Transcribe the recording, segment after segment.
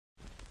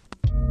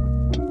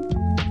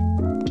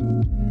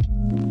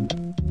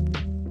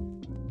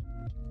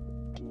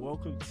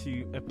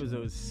to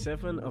episode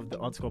 7 of the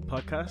Odd Squad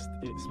podcast.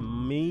 It's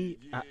me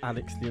at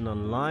Alex Leon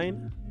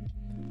Online.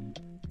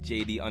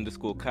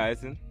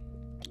 JD_Kaizen.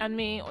 And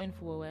me,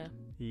 Infoware.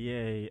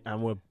 Yay,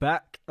 and we're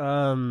back.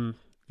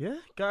 Yeah,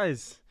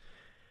 guys,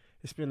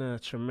 it's been a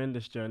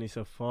tremendous journey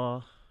so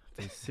far.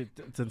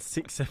 Done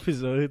 6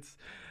 episodes.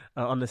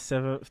 On the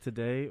 7th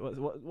today.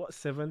 What's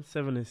 7?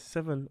 7 is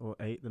 7 or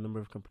 8, the number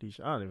of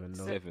completion. I don't even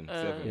know. 7.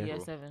 Yeah,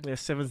 7. Yeah,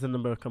 7's the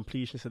number of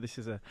completion. So this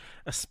is a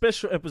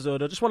special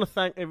episode. I just want to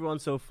thank everyone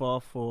so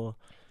far for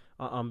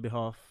on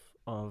behalf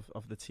of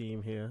the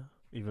team here.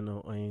 Even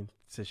though Ayn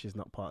says she's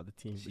not part of the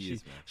team, She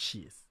is.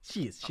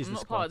 She's I'm the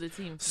not squad. part of the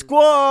team.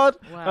 Squad.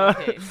 Wow.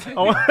 Okay.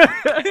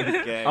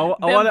 I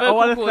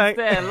want to thank.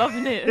 There,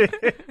 loving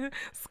it.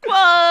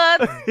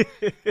 Squad.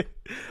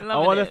 I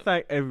want to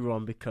thank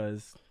everyone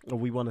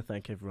we want to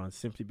thank everyone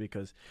simply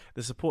because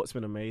the support's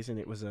been amazing.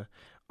 It was a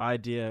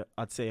idea,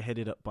 I'd say,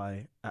 headed up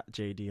by at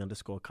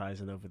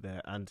JD_Kaizen over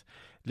there, and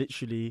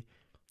literally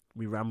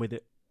we ran with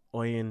it.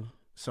 Oyen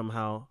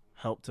somehow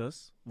helped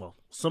us. Well,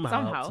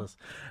 somehow helped us.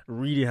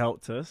 Really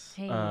helped us.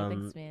 Hey,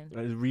 thanks, man. It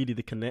was really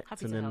the connect.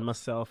 Happy And to then help.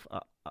 myself,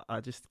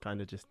 I just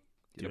kind of just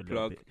do a little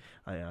plug. bit.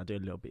 I do a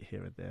little bit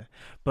here and there.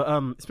 But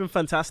it's been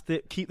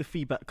fantastic. Keep the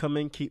feedback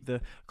coming. Keep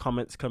the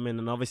comments coming.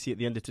 And obviously at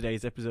the end of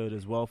today's episode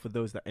as well, for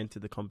those that enter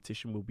the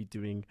competition, we'll be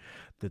doing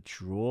the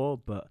draw.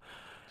 But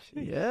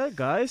yeah,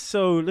 guys.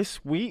 So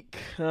this week,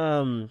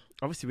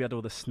 obviously we had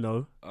all the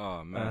snow.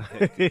 Oh, man.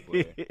 Hectic,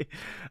 boy.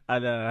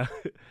 And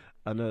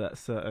I know that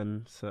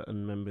certain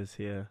members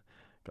here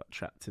got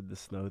trapped in the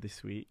snow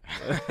this week.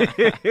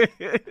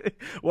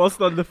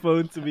 Whilst on the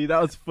phone to me,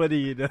 that was funny,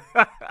 you know.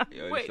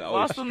 Yo, Wait, I was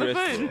whilst on the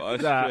stressed, phone? bro. I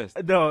was Nah,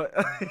 stressed. no.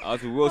 I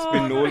was wheel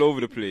spinning all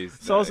over the place.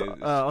 So I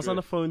Nah, was on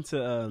the stress. phone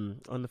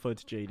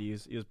to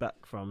JD. He was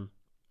back from,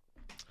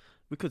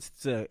 we could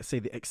say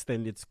the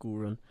extended school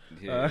run.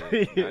 Yeah,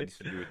 yeah, I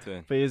just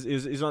return. But he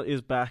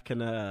was back,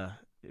 and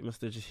it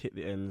must have just hit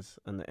the ends,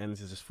 and the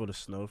ends is just full of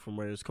snow from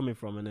where it was coming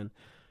from. And then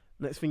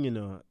next thing you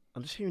know,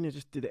 I'm just hearing it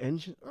just did the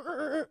engine.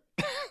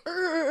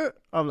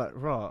 I'm like,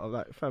 raw. I'm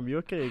like, fam, you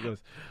okay? He goes,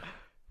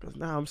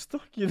 nah, I'm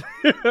stuck. You know?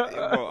 Yeah,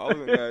 bro, I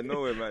wasn't going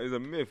nowhere, man. It was a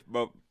myth.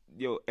 But,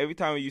 yo, every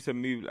time I used to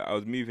move, like, I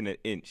was moving an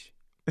inch.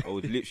 I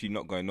was literally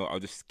not going nowhere. I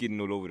was just skidding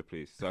all over the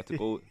place. So I had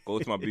to go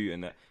to my boot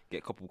and get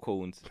a couple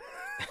cones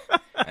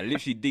and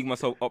literally dig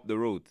myself up the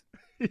road.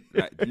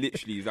 Like,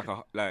 literally, it's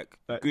like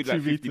good 2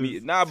 like 50 meters.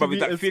 meters. Nah, bro,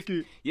 it's like 50.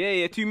 Scoot.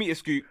 Yeah, 2 meter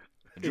scoop,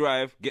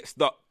 drive, get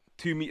stuck.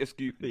 2 meter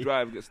scoop,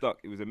 drive, get stuck.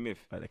 It was a myth.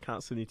 Like, the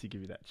council need to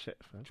give you that check,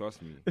 fam.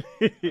 Trust me.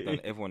 I've done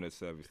everyone a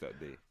service that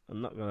day. I'm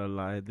not gonna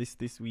lie. This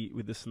week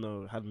with the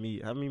snow had me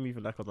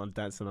moving like I was on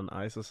Dancing on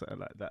Ice or something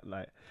like that.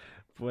 Like,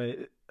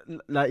 boy,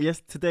 like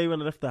today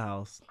when I left the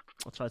house,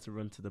 I tried to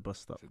run to the bus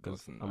stop To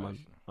because Dancing I'm Ice.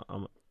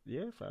 on.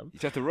 Yeah, fam. You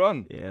had to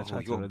run. Yeah, I Oh,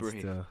 tried to you're run brave.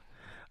 still.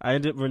 I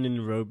ended up running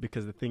the road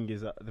because the thing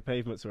is that the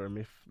pavements were a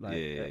myth. Like,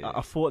 Yeah. I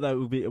thought that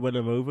would be when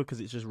I'm over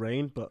because it's just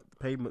rained, but the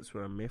pavements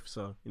were a myth.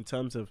 So in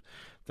terms of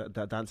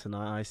that Dancing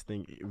on Ice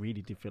thing, it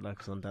really did feel like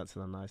I was on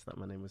Dancing on Ice. That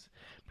my name was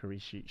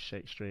Paris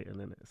Shake Straight, and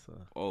then it's.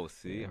 Oh,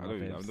 see, Yeah, I my don't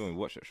babes. even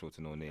watch that show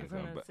to know names,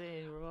 man. But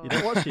You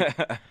don't watch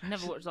it?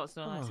 Never watched that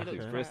snow. Oh, It it's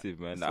looks impressive,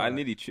 man. It's I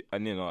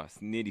alright.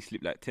 nearly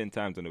slipped like 10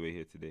 times on the way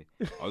here today.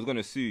 I was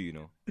gonna sue, you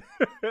know.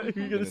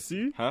 Who you gonna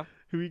sue? Huh?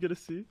 Who are you gonna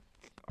sue?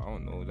 I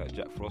don't know, like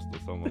Jack Frost or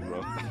someone,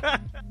 bro.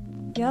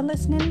 You're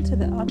listening to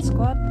the Odd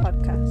Squad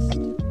podcast.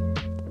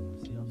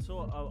 See,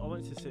 I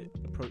wanted to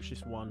approach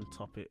this one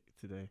topic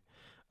today.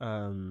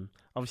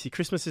 Obviously,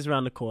 Christmas is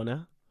around the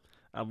corner,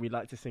 and we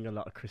like to sing a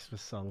lot of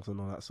Christmas songs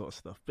and all that sort of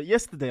stuff. But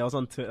yesterday, I was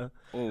on Twitter,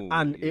 Oh,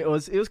 and yeah. it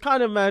was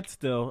kind of mad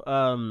still.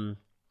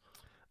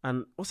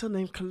 And what's her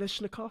name?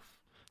 Kalashnikov.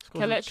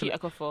 Kelechi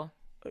Ekofo.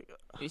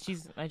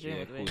 She's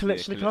Nigerian. cool. by the way.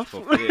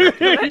 Kalashnikov. Yeah,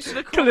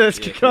 Kalashnikov.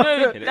 Kalashnikov.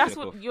 No, Kalashnikov. that's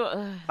what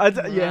you're.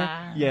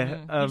 Yeah.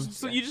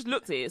 You just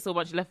looked at it so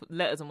much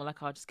letters and were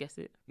like, I'll just guess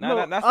it.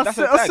 Nah, No, that's I a tag.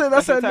 said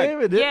that's her a tag. name,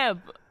 isn't it? Yeah.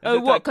 That's a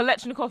What? tag.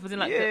 Kalashnikov is in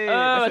like. Yeah, the, yeah,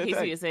 that's a okay. So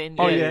tag. you're saying.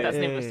 Oh, Yeah, yeah, that's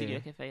the name of yeah, the studio. yeah.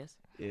 Okay, fair. Yes.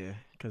 Yeah,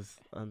 because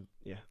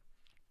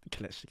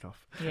Kalashnikov.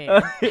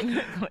 Yeah.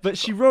 But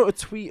she wrote a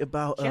tweet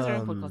about She has her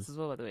own podcast as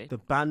well, by the way. the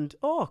band.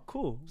 Oh,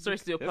 cool. Sorry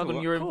to do a There's plug a on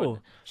lot. your own. Cool.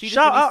 But she just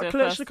Shout out released her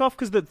first- Kalashnikov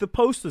because the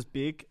post was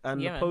big,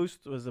 and Yeah, the man.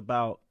 post was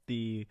about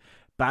the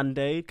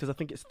Band-Aid, because I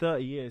think it's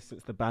 30 years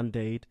since the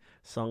Band-Aid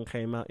song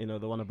came out. You know,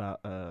 the one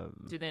about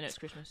Do they know it's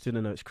Christmas? Do They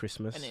Know It's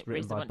Christmas, And it written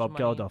raised a by bunch Bob of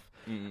money. Geldof.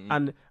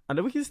 Mm-mm. And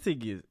the wickedest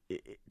thing is,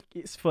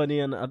 it's funny,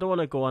 and I don't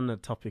want to go on the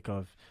topic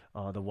of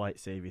the White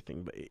Saviour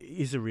thing, but it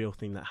is a real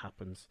thing that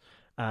happens.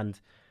 And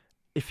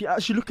if you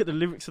actually look at the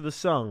lyrics of the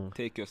song,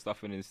 Take your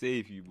stuff in and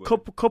save you, boy.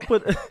 couple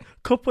of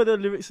the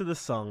lyrics of the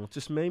song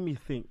just made me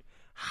think,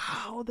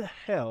 how the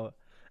hell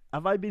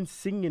have I been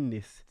singing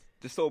this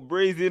Just so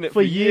brazen it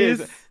for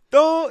years?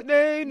 Don't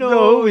they know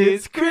No,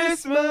 it's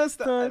Christmas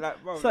time? time.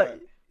 Bro, It's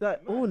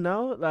like oh,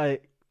 now,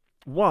 like,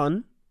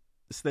 one,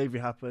 slavery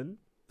happened.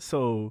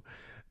 So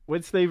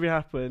when slavery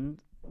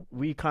happened,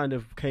 we kind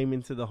of came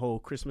into the whole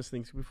Christmas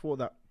thing. So before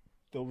that,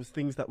 there was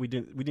things that we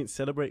didn't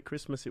celebrate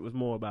Christmas. It was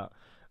more about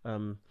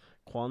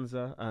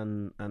Kwanzaa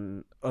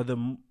and other,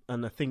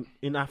 and I think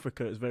in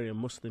Africa it's very a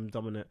Muslim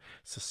dominant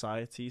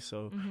society,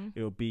 so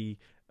it'll be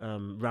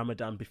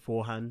Ramadan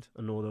beforehand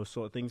and all those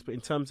sort of things. But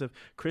in terms of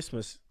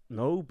Christmas,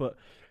 no. But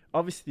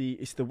obviously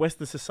it's the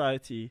Western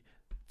society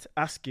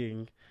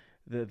asking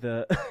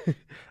the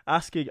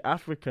asking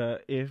Africa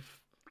if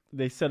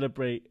they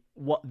celebrate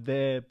what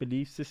their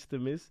belief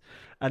system is.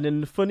 And then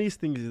the funniest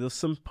thing is there's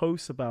some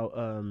posts about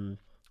one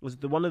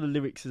of the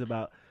lyrics is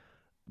about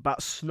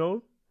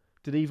snow.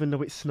 Did they even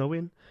know it's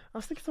snowing? I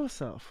was thinking to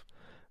myself,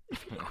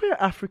 if you look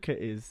where Africa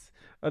is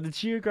on the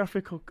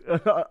geographical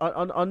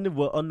on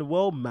the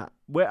world map,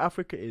 where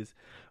Africa is,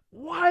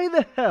 why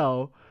the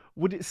hell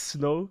would it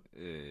snow?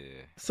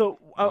 Yeah. So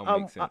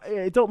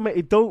it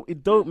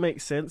don't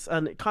make sense,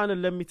 and it kind of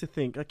led me to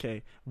think,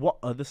 okay, what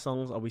other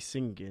songs are we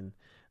singing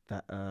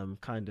that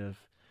kind of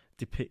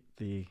depict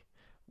the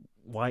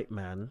white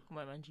man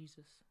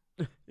Jesus.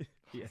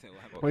 Yeah.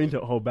 Well, you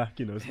don't hold back,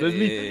 you know. So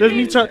there's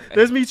me trying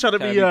to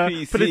be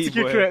PC,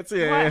 politically boy. correct.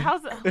 Yeah.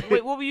 How's that?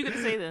 Wait, what were you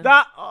gonna say then?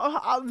 That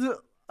I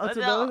don't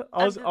know.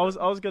 I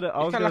was gonna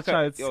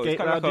try and skate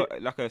it's around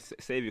it. like a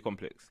savior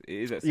complex. It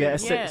is a Yeah,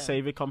 savior.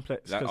 savior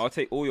complex. Like, I'll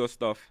take all your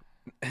stuff,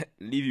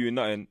 leave you with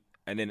nothing,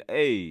 and then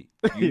you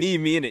need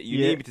me in it. You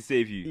need me to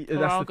save you. Or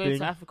That's I'll the go thing.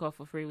 to Africa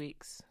for 3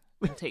 weeks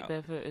and take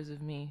their photos of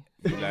me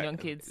and young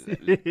kids. But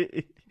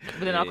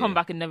But then I'll come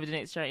back and never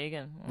donate to charity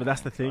again.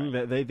 that's the thing,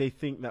 that they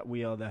think that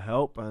we are their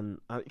help, and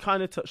it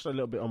kind of touched a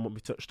little bit on what we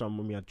touched on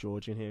when we had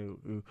George in here,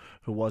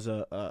 who was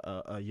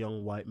a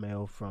young white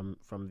male from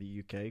the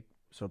UK.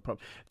 So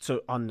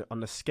on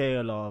the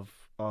scale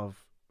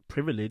of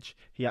privilege,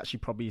 he actually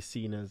probably is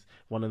seen as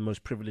one of the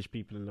most privileged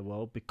people in the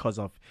world because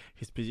of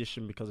his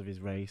position, because of his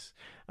race,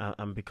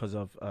 and because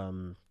of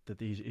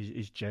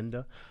his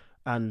gender.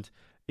 And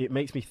it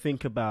makes me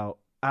think about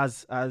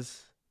as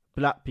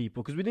black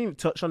people, because we didn't even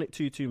touch on it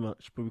too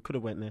much, but we could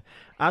have went there.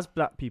 As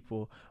black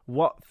people,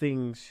 what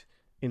things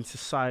in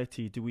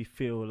society do we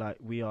feel like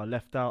we are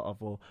left out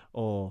of,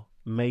 or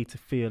made to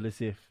feel as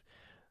if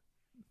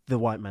the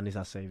white man is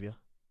our savior?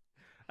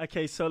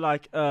 Okay, so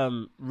like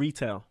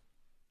retail.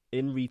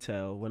 In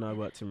retail, when I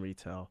worked in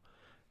retail,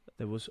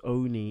 there was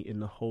only in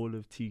the whole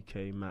of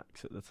TK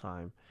Maxx at the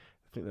time,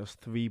 I think there was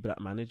 3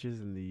 black managers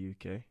in the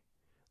UK.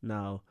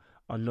 Now,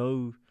 I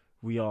know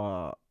we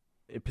are,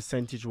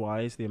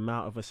 percentage-wise, the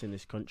amount of us in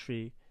this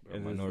country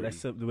is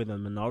lesser with a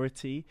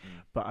minority,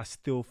 but I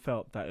still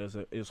felt that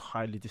it was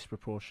highly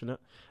disproportionate,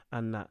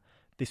 and that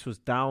this was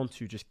down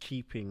to just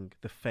keeping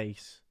the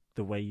face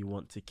the way you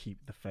want to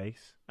keep the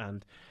face.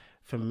 And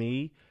for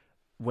me,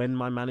 when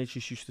my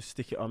managers used to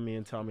stick it on me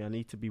and tell me I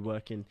need to be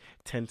working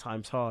 10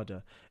 times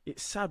harder,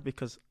 it's sad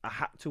because I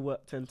had to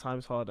work 10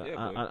 times harder.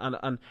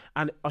 And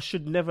I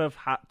should never have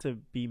had to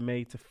be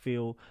made to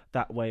feel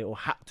that way, or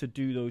had to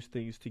do those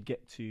things to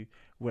get to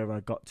where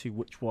I got to,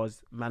 which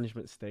was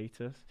management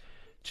status,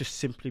 just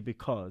simply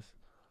because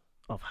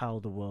of how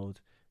the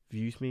world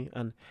views me.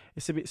 And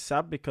it's a bit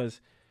sad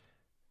because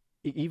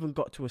it even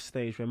got to a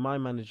stage where my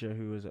manager,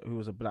 who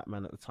was a black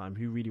man at the time,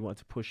 who really wanted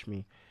to push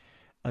me,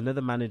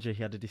 another manager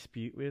he had a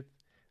dispute with,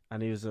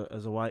 and he was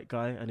a white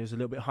guy, and he was a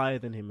little bit higher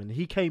than him, and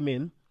he came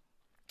in,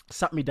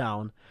 sat me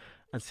down,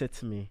 and said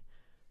to me,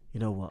 "You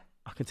know what?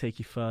 I can take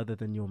you further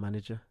than your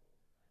manager."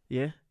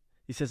 Yeah,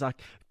 he says,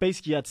 like,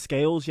 basically you had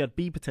scales, you had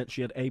B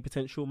potential, you had A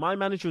potential. My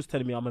manager was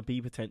telling me I'm a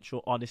B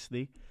potential.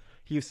 Honestly,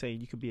 he was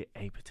saying you could be an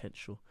A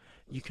potential,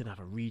 you can have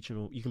you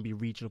can be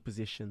regional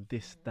position,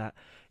 this, that,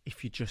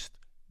 if you just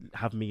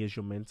have me as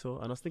your mentor.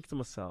 And I was thinking to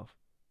myself,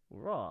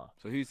 raw.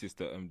 So who's this?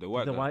 The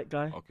white guy? The white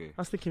guy. Okay.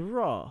 I was thinking,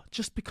 raw,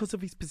 just because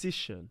of his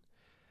position.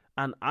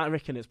 And I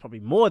reckon it's probably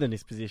more than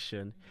his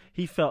position.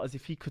 He felt as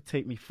if he could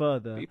take me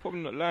further. But he's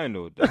probably not lying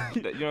though.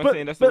 You know what I'm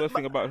saying? That's the worst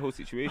thing about the whole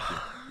situation.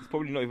 He's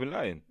probably not even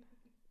lying.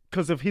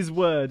 Because of his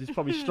word, it's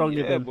probably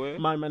stronger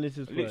than my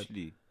manager's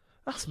Literally. word.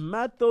 That's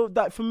mad though.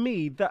 That for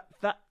me, that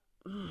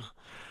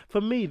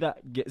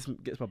gets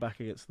my back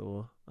against the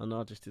wall. And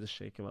I just did a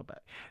shake in my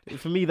back.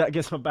 For me, that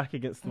gets my back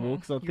against the wall,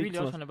 because I think you really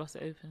are trying to bust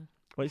it open.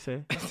 What you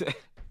say?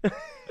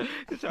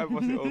 To try and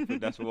bust it open,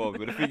 that's wrong.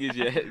 But the thing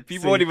is,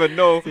 people won't even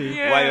know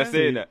why you're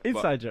saying that.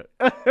 Inside joke.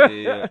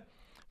 Yeah.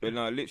 But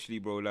no, literally,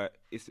 bro, like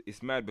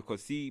it's mad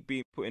because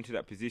being put into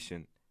that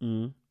position,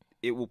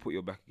 it will put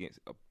your back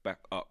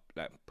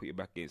put your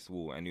back against the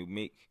wall, and it'll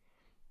make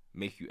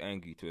you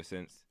angry to a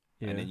sense.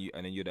 Yeah. And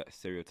then you're that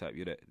stereotype.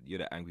 You're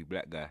that angry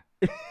black guy.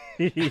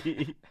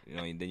 You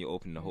know, and then you're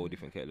opening a whole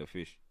different kettle of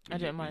fish. I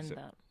don't mind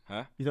that.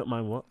 Huh? You don't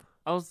mind what?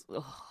 I was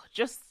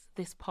just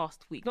this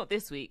past week, not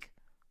this week,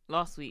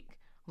 last week. I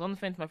was on the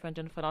phone to my friend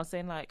Jennifer, and I was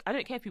saying, like, I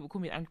don't care if people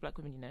call me angry black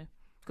woman, you know,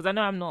 because I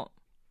know I'm not.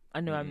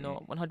 I'm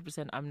not.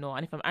 100%, I'm not.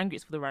 And if I'm angry,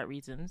 it's for the right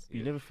reasons.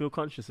 You never feel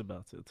conscious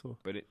about it at all.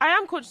 But I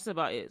am conscious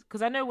about it,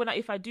 because I know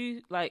if I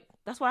do, like,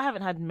 that's why I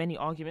haven't had many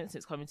arguments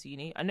since coming to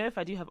uni. I know if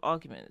I do have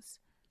arguments,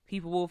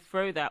 people will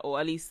throw that, or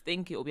at least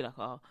think it will be like,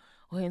 oh,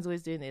 Ian's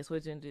always doing this,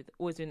 always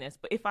doing this.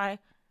 But if I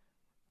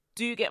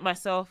do get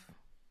myself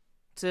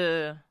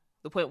to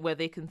the point where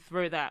they can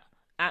throw that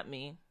at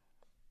me,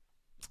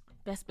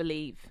 Best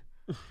believe.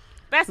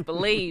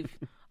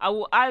 I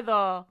will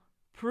either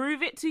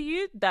prove it to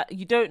you that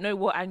you don't know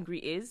what angry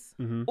is,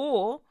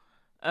 or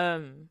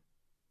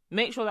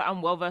make sure that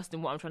I'm well versed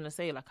in what I'm trying to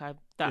say. Like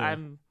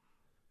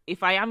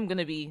if I am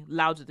gonna be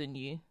louder than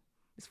you,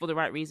 it's for the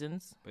right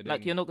reasons. But Like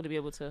then- you're not gonna be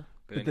able to.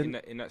 But then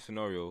in that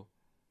scenario,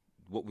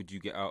 what would you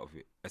get out of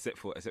it? Except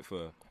for This is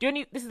the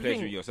pleasure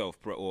thing. in yourself,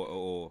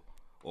 or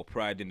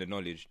pride in the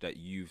knowledge that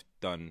you've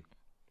done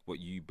what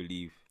you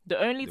believe. The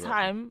only the right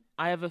time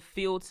I ever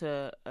feel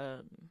to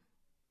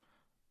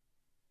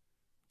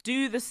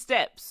do the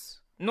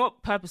steps,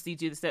 not purposely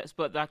do the steps,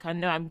 but like I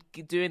know I'm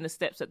doing the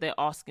steps that they're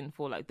asking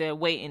for, like they're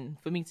waiting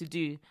for me to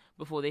do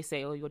before they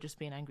say, "Oh, you're just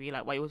being angry."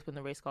 Like, why you always put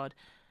the race card?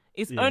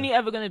 It's only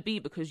ever going to be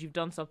because you've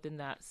done something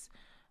that's,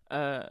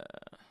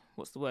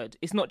 what's the word?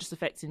 It's not just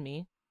affecting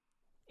me.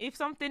 If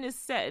something is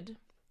said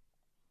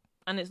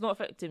and it's not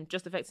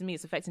just affecting me,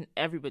 it's affecting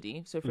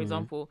everybody. So, for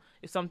example,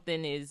 if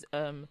something is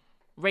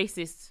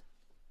racist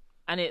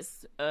and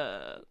it's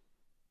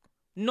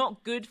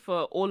not good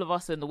for all of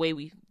us and the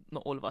way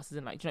not all of us,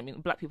 isn't like, do you know what I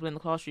mean? Black people in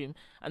the classroom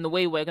and the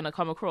way we're going to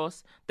come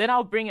across, then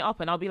I'll bring it up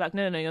and I'll be like,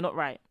 no, you're not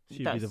right.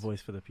 She'd be the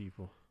voice for the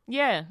people.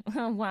 Yeah.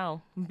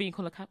 Wow. I'm being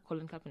Colin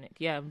Kaepernick.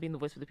 Yeah, I'm being the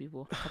voice for the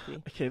people.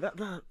 Happily.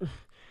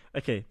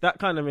 Okay, that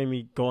kind of made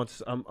me go on to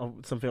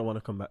something I want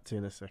to come back to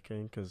in a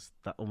second, because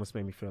that almost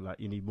made me feel like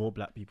you need more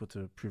black people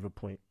to prove a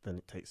point than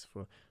it takes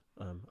for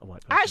a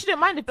white person. I actually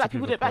don't mind if black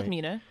prove people a don't back point. me,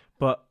 you know?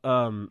 But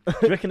do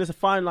you reckon there's a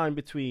fine line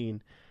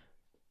between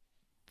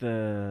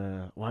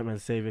the white man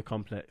savior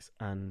complex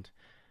and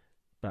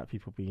black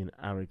people being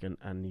arrogant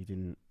and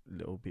needing a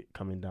little bit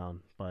coming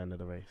down by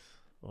another race,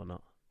 or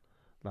not?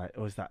 Like,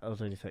 or is that? I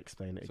was only to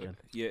explain it again.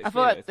 Yeah, I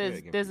feel like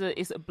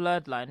it's a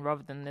blurred line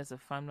rather than there's a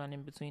fine line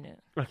in between it.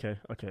 Okay.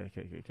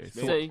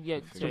 So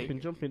yeah, Jumping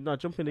again.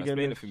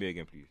 Explain it for me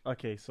again, please.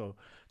 Okay, so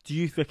do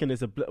you reckon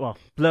there's a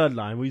blurred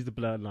line? We use the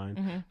blurred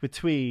line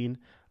between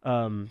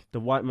the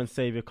white man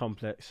savior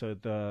complex, so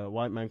the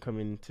white man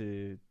coming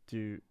to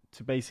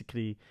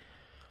basically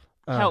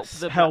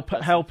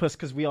help us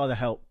because we are the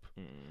help,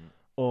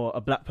 or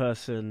a black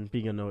person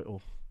being a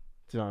know-it-all.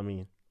 Do you know what I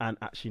mean? And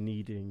actually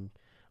needing,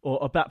 or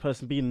a black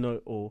person being a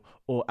know-it-all,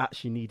 or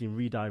actually needing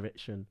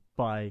redirection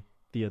by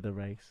the other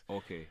race.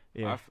 Okay,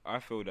 yeah. I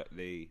feel that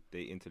they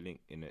interlink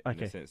in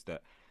the sense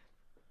that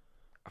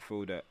I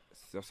feel that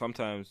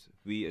sometimes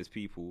we as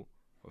people,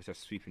 obviously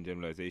that's sweeping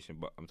generalization,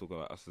 but I'm talking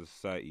about us as a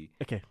society,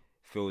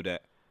 feel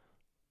that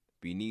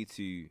we need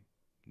to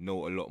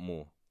know a lot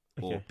more,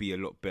 or be a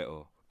lot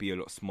better, be a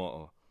lot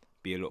smarter,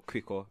 be a lot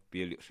quicker,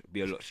 be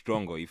a lot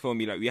stronger. You feel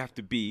me? Like we have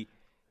to be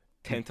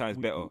 10 times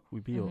better. We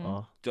be or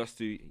are just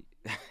to.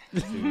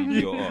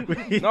 Be or are.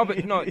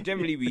 No,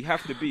 generally we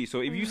have to be.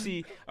 So if you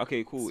see,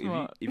 okay,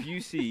 cool. If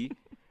you see,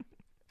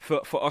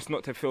 for us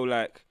not to feel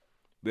like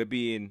we're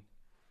being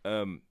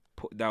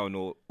put down,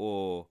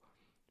 or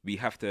we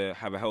have to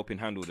have a helping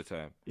hand all the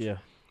time. Yeah.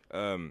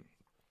 In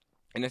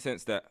the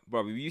sense that,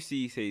 bro, if you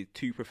see, say,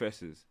 two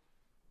professors,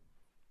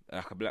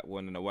 like a black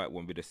one and a white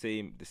one, with the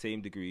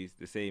same degrees,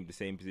 the same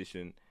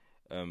position,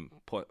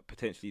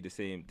 potentially the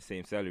same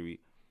salary,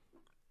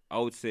 I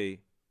would say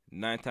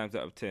 9 times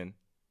out of 10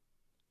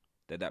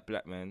 that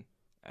black man,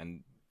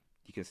 and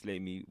you can slay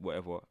me,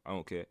 whatever, I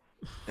don't care.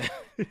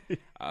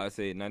 I would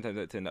say 9 times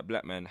out of 10 that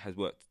black man has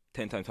worked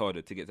 10 times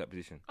harder to get to that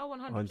position. Oh,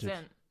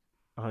 100%.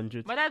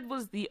 100. My dad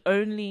was the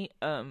only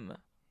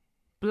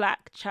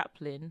black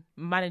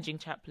managing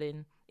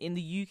chaplain in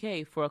the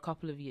UK for a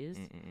couple of years.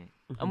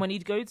 And when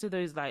he'd go to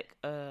those, like,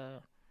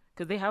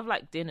 because they have,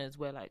 like, dinners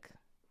where, like,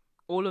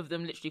 all of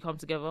them literally come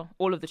together.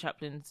 All of the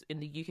chaplains in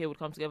the UK would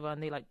come together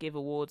and they, like, give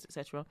awards,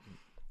 etc.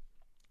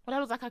 But I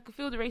was like, I could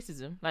feel the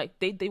racism. Like,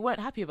 they weren't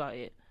happy about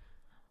it.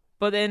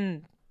 But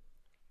then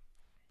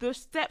the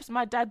steps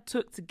my dad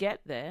took to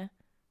get there,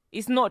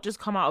 it's not just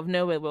come out of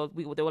nowhere.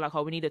 They were like,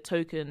 oh, we need a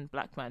token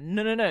black man.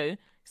 No.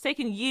 It's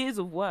taken years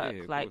of work,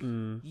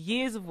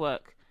 years of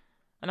work.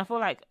 And I feel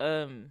like,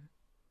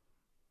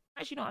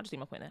 actually, no, I just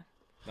think my point there.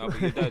 No,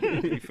 but your dad,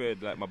 to be fair,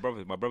 like my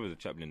brother's a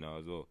chaplain now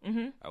as well.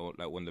 I want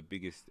like one of the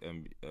biggest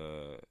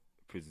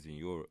prisons in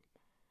Europe.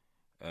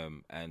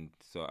 And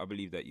so I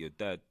believe that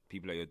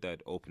people like your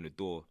dad, open the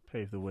door,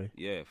 pave the way.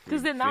 Yeah,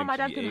 because then now my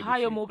dad can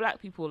hire more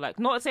black people. Like,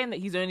 not saying that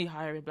he's only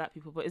hiring black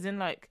people, but as in,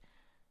 like,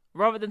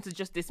 rather than to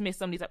just dismiss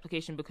somebody's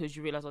application because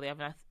you realize, they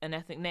have an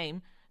ethnic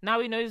name. Now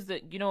he knows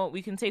that, you know what,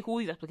 we can take all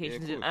these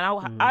applications in,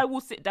 and I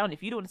will sit down.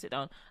 If you don't want to sit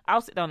down,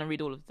 I'll sit down and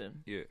read all of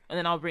them. Yeah. And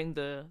then I'll bring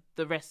the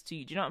rest to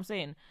you. Do you know what I'm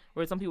saying?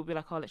 Whereas some people will be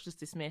like, oh, let's just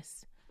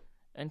dismiss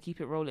and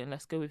keep it rolling.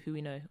 Let's go with who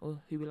we know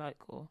or who we like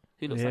or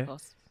who looks like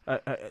us.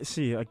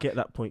 I get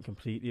that point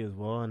completely as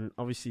well. And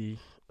obviously,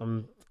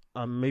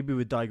 maybe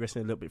we're digressing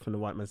a little bit from the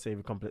white man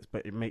savior complex,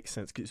 but it makes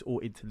sense because it's all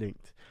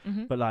interlinked.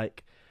 But,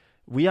 like,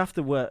 we have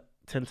to work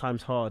 10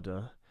 times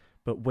harder.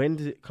 But when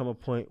does it come a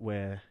point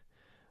where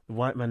the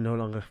white man no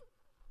longer...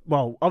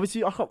 Well,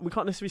 obviously, we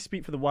can't necessarily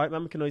speak for the white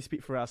man. We can only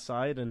speak for our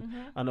side. And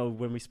I know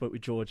when we spoke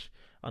with George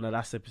on the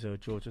last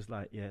episode, George was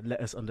like,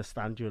 let us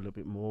understand you a little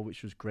bit more,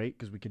 which was great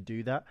because we could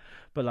do that.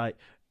 But, like,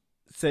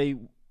 say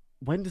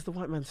when does the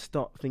white man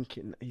start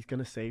thinking that he's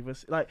gonna save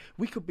us? Like,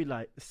 we could be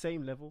like the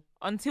same level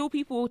until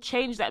people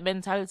change that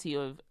mentality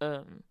of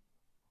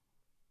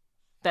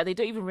that they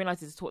don't even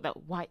realize it's taught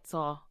that whites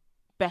are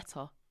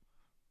better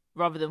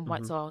rather than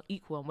whites are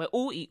equal, and we're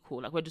all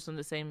equal. Like, we're just on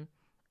the same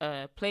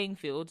playing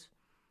field,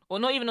 or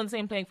not even on the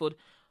same playing field.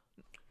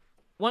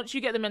 Once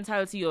you get the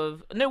mentality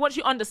of once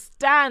you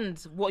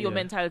understand what your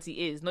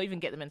mentality is, not even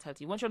get the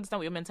mentality. Once you understand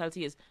what your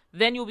mentality is,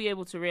 then you'll be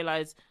able to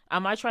realize: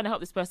 am I trying to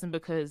help this person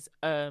because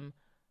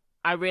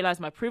I realize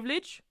my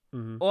privilege,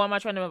 or am I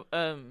trying to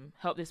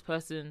help this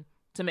person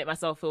to make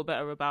myself feel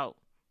better about?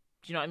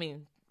 Do you know what I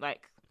mean?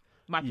 Like,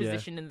 my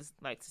position in this,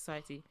 like,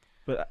 society.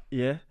 But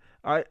am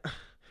I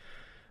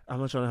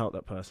trying to help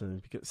that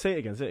person? Because say it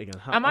again.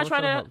 Am I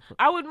trying to?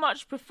 I would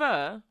much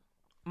prefer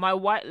my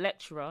white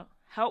lecturer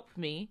help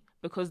me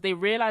because they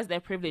realize their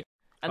privilege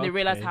and they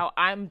realize how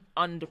I'm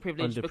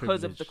underprivileged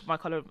because of the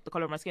color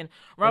of my skin,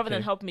 rather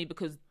than help me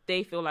because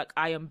they feel like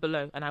I am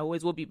below and I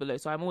always will be below.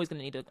 So I'm always going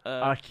to need a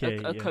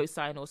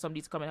cosign or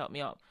somebody to come and help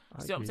me up.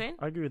 See what I'm saying?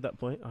 I agree with that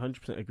point.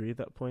 100% agree with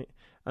that point.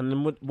 And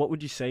then what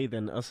would you say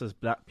then us as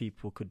black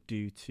people could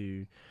do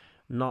to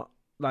not,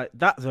 like,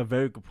 that's a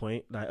very good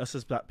point. Like, us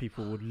as black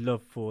people would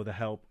love for the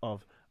help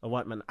of a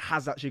white man that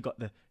has actually got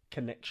the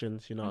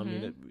connections, you know what I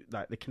mean?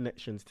 Like, the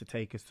connections to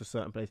take us to a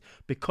certain place,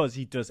 because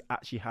he does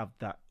actually have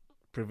that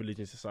privilege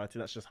in society.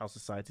 That's just how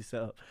society's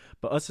set up.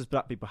 But us as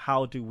black people,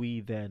 how do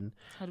we then...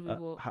 How do we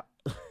walk?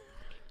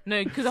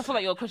 No, because I feel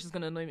like your question's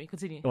going to annoy me.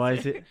 Continue. Why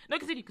is it? No,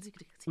 continue.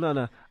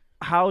 No.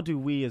 How do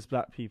we as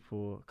black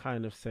people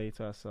kind of say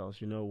to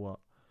ourselves, you know what?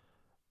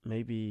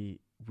 Maybe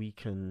we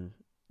can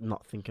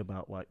not think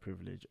about white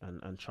privilege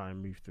and try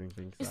and move through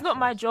things. It's not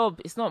my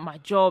job. This is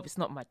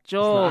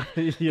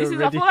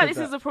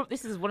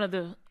one of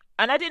the,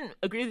 and I didn't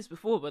agree with this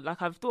before, but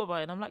like, I've thought about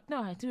it and I'm like,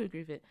 no, I do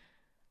agree with it.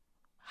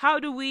 How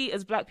do we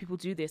as black people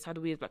do this?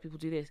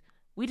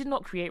 We did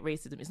not create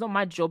racism. It's not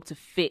my job to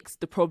fix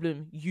the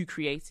problem you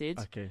created.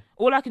 Okay.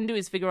 All I can do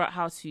is figure out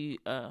how to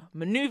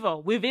maneuver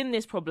within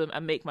this problem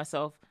and make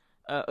myself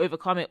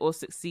overcome it or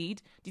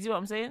succeed. Do you see what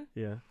I'm saying?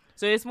 Yeah.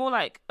 So it's more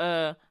like,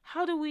 how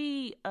do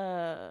we...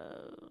 how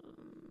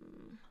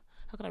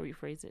can I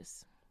rephrase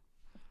this?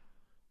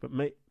 But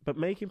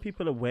making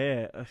people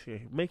aware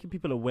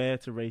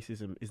to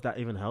racism, is that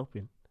even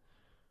helping?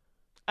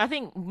 I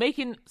think I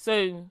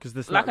said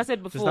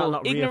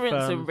before,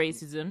 ignorance of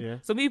racism. Yeah.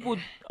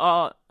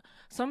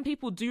 Some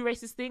people do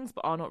racist things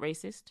but are not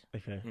racist.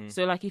 Okay.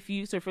 So like,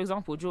 for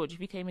example, George, if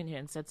he came in here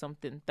and said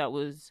something that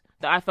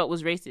I felt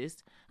was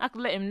racist, I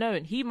could let him know,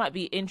 and he might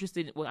be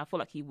interested. Well, I feel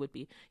like he would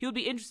be. He would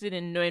be interested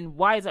in knowing,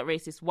 why is that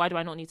racist? Why do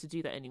I not need to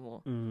do that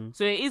anymore?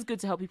 So it is good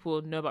to help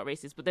people know about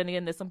racism. But then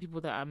again, there's some people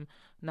that I'm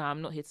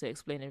not here to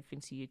explain everything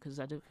to you because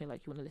I don't feel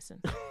like you want to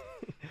listen.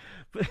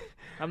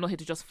 I'm not here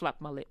to just flap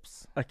my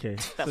lips. Okay.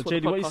 That's so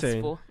JD, what are you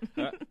saying?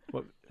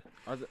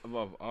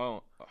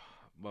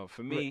 Well,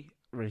 for me,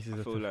 racism.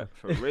 I feel like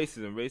for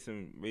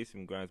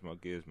racism grinds my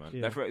gears, man.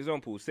 Yeah. Like, for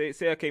example, say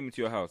I came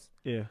into your house.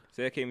 Yeah.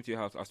 Say I came into your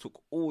house, I took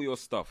all your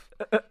stuff.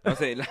 I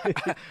say, like,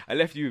 I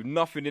left you with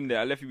nothing in there.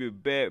 I left you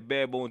with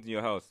bare bones in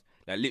your house.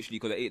 Like, literally,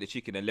 because I ate the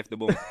chicken and left the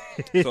bones.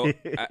 So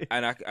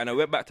I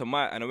went back to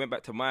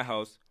my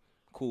house.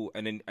 Cool.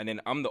 And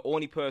then I'm the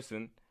only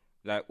person,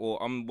 like, or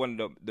I'm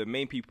one of the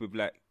main people with,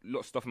 like,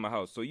 lots of stuff in my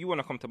house. So you want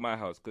to come to my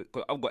house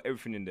because I've got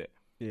everything in there.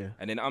 Yeah.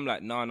 And then I'm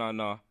like,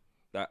 nah.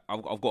 That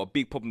I've got a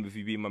big problem with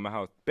you being in my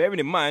house. Bearing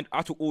in mind,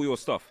 I took all your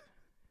stuff.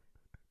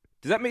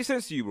 Does that make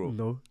sense to you, bro?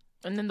 No.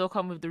 And then they'll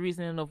come with the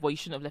reasoning of, well, you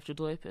shouldn't have left your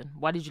door open.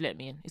 Why did you let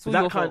me in? It's all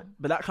your fault.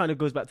 But that kind of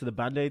goes back to the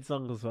Band-Aid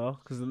song as well,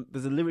 because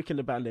there's a lyric in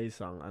the Band-Aid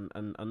song,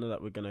 and I know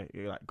that we're gonna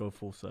like go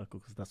full circle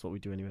because that's what we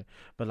do anyway.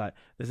 But like,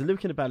 there's a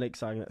lyric in the Band-Aid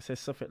song that says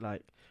something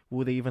like,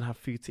 "Will they even have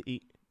food to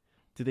eat?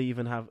 Do they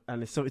even have?"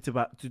 And it's something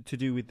about to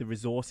do with the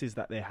resources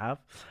that they have.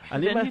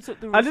 And then who took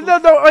the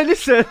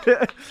resources?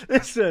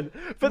 Listen.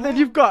 But then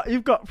you've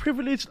got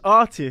privileged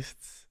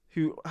artists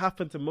who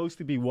happen to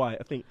mostly be white.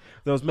 I think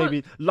there was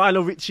maybe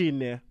Lionel Richie in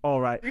there.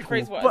 All right,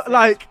 rephrase cool. What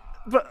I said.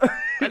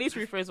 I need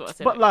to rephrase what I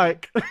said. But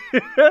like,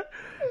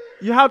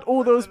 you had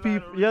all those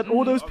people. You had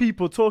all those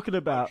people talking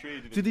about.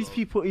 Do these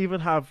people even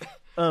have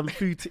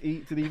food to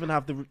eat? Do they even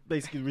have the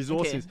basically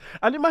resources? Okay.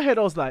 And in my head,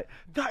 I was like,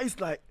 that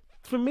is like,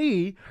 for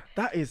me,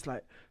 that is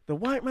like the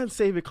white man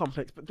savior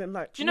complex. But then,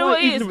 like, do you know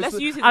what it is? Let's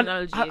use his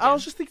analogy. I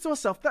was just thinking to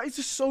myself, that is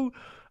just so.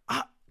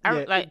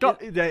 It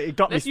got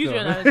let's me. Use your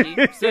analogy.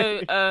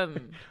 So,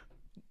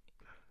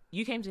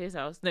 you came to his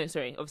house. No,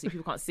 sorry. Obviously,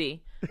 people can't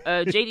see.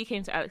 JD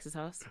came to Alex's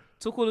house,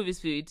 took all of his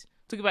food,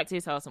 took it back to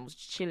his house, and was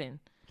chilling.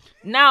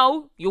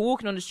 Now you're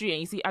walking on the street and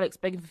you see Alex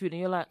begging for food,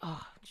 and you're like,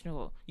 "Oh, do you know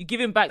what? You give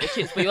him back the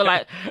chips, but you're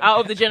like, out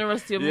of the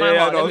generosity of my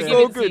heart, let me give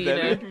it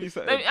to you.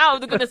 Out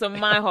of the goodness of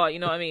my heart, you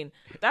know what I mean?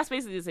 That's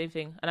basically the same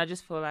thing. And I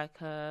just feel like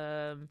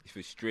I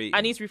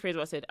need to rephrase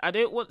what I said. I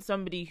don't want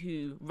somebody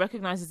who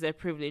recognizes their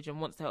privilege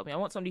and wants to help me. I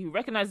want somebody who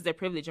recognizes their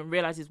privilege and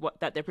realizes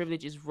that their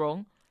privilege is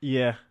wrong.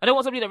 Yeah. I don't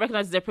want somebody that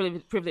recognizes their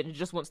privilege and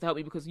just wants to help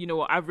me because, you know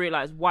what, I've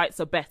realized whites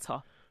are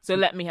better, so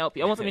let me help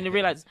you. I want somebody to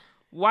realize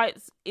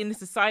whites in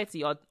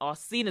society are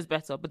seen as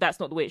better, but that's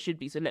not the way it should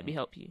be. So let me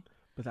help you.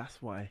 But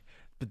that's why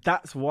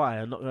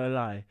I'm not gonna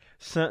lie.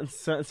 Certain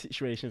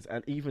situations,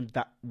 and even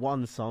that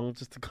one song,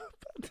 just to go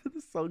back to the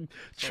song,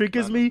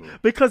 triggers me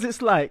because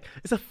it's like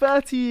it's a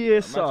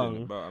 30-year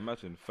song.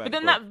 Imagine. But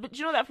then but do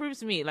you know what that proves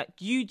to me? Like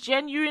you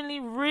genuinely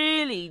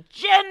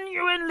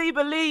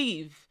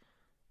believe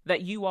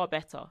that you are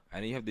better.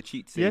 And you have the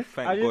cheat to say,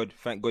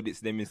 thank God it's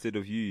them instead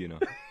of you, you know.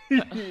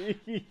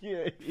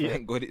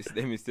 Thank God it's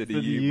them instead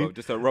of you, bro.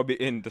 Just to rub it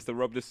in, just to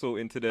rub the salt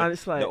into the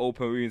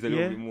open wounds a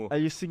little bit more.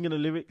 And you're singing the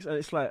lyrics, and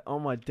it's like, oh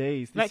my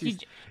days.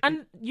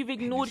 You've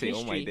ignored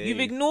history. You've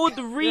ignored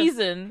the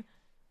reason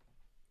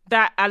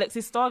that Alex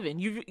is starving.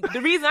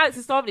 The reason Alex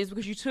is starving is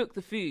because you took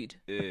the food.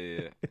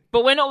 Yeah.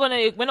 But we're not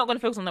gonna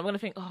focus on that. We're gonna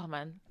think, oh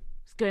man,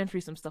 he's going through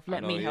some stuff.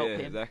 Let me help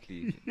him.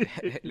 Exactly.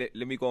 let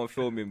me go and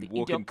film him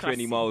walking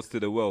 20 miles to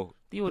the well.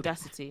 The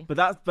audacity. But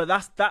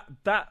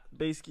that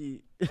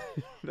basically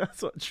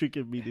that's what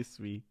triggered me this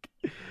week.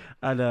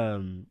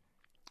 And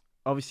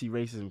obviously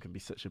racism can be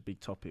such a big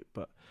topic,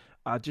 but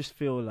I just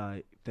feel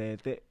like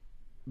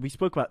we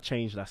spoke about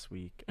change last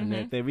week,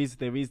 and there is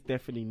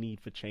definitely need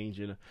for change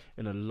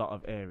in a lot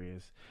of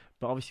areas.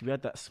 But obviously we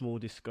had that small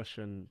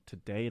discussion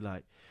today,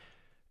 like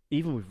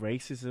even with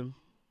racism.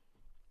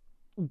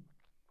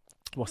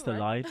 What's the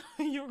line?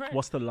 You're right.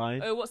 What's the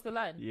line? Oh, what's the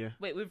line? Yeah.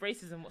 Wait, with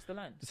racism, what's the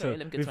line? Sorry,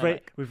 let me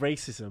get with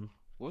racism,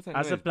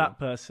 as a black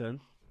person,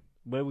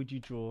 where would you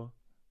draw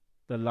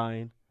the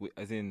line?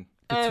 As in,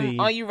 between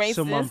are you racist?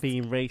 Someone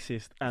being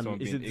racist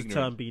and is it the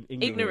term being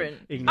ignorant?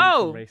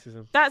 Oh, from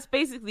racism. That's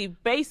basically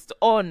based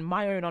on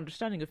my own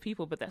understanding of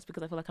people, but that's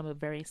because I feel like I'm a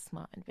very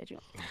smart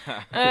individual.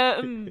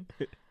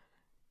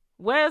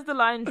 Where's the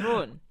line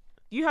drawn?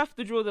 You have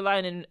to draw the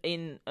line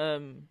in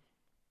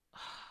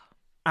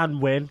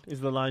And when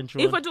is the line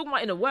drawn? If we're talking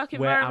about in a work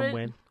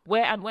environment,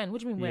 where and when?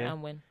 What do you mean where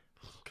and when?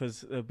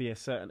 Because there'll be a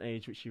certain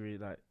age which you really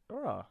like.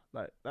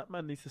 Like that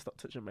man needs to stop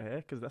touching my hair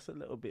because that's a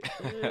little bit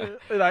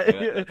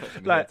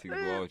that's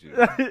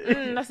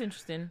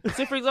interesting.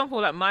 So, for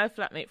example, like my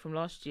flatmate from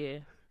last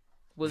year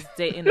was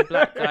dating a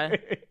black guy.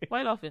 Why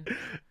are you laughing?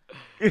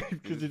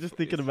 Because you're just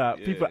thinking about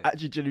people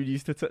actually genuinely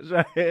used to touch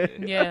their hair.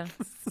 Yeah.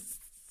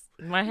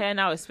 My hair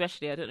now,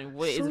 especially, I don't know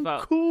what it is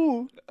about.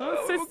 Cool.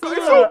 It's so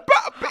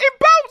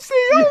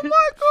bouncy. Oh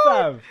my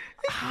god!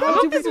 I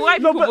love this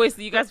white people voice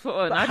that you guys put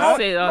on. I just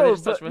say,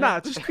 just touch my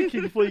hair. Just quickly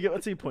before you get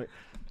to your point.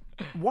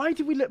 Why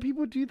did we let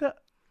people do that?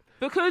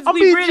 Because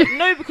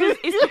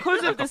it's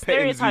because of the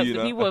stereotypes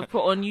that people have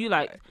put on you,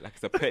 like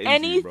it's a pet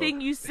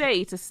anything you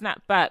say to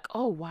snap back.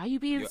 Oh, why are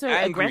you being so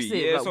angry. aggressive?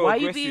 Yeah, like, so why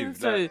aggressive. Are you being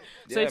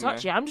so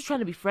touchy? I'm just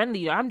trying to be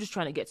friendly. I'm just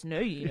trying to get to know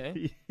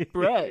you.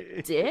 Bro,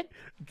 dear.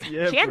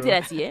 Yeah, she can't do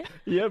that to you.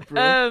 Yeah,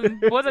 bro.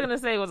 What was I gonna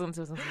say?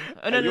 Something.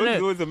 Oh, no.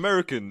 You're always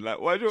American.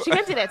 Like, why do you? She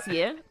can't do that to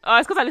you. Oh,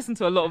 it's because I listen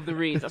to a lot of the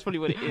reads. That's probably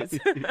what it is.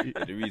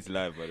 The reads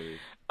live, by the way.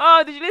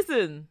 Oh, did you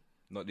listen?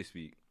 Not this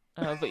week.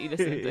 But you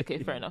listened.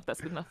 Okay, fair enough.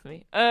 That's good enough for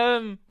me.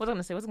 What was I going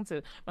to say?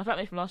 My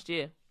flatmate from last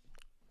year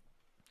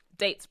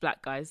dates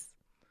black guys.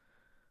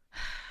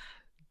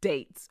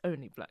 Dates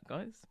only black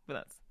guys,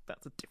 but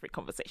that's a different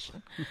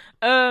conversation.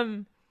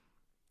 And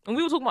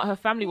we were talking about her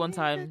family one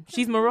time.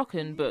 She's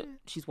Moroccan, but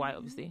she's white,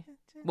 obviously.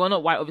 Well,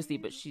 not white, obviously,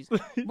 but she's.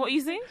 What are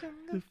you saying?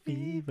 The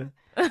fever.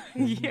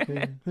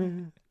 Yeah.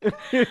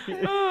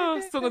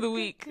 Oh, song of the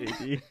week.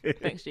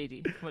 Thanks,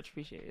 JD. Much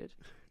appreciated.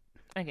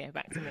 Okay,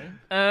 back to me.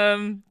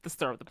 The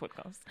star of the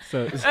podcast.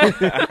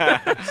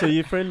 So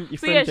your friend she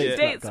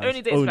dates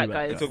only dates black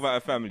guys. We'll talk about her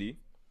family.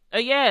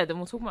 Yeah, then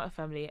we'll talk about her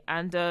family.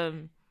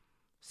 And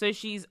so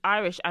she's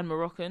Irish and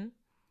Moroccan,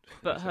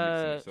 but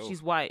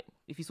she's white.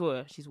 If you saw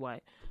her, she's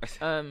white.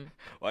 Why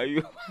are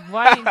you?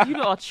 Why you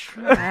lot are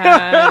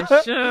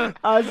trash?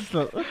 I just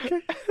thought,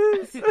 okay.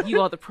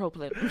 You are the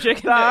problem.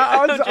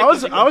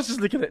 I was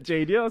just looking at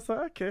JD. I was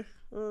like, okay.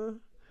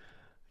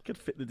 Could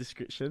fit the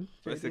description.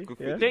 Don't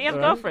you have a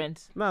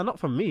girlfriend? No, not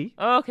for me.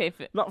 Oh, okay.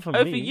 Not for me.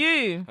 Oh, for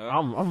you.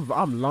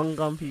 I'm long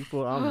gone,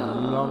 people. I'm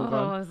long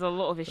gone. There's a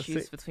lot of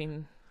issues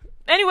between.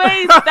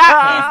 Anyways,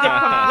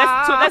 that is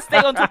different. Let's stay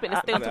on topic.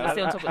 Let's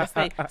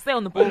stay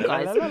on the ball,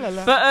 guys.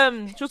 But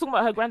she was talking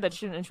about her granddad,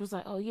 and she was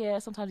like, "Oh yeah,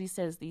 sometimes he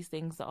says these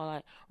things that are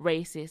like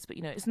racist, but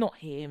it's not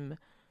him."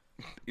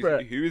 Who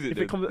is it?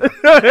 See,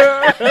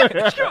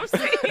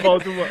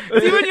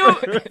 when you're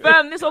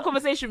this whole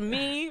conversation,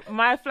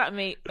 my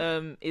flatmate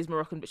is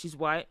Moroccan, but she's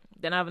white.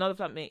 Then I have another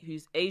flatmate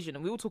who's Asian,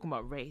 and we were talking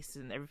about race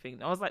and everything.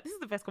 And I was like, this is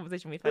the best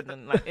conversation we've had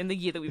in the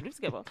year that we've lived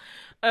together.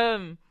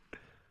 She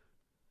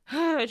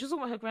was talking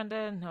about her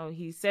granddad and how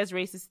he says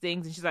racist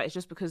things, and she's like, it's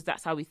just because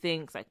that's how he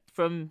thinks. Like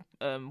from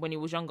when he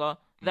was younger,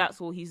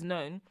 that's all he's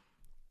known.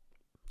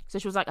 So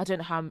she was like, I don't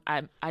know how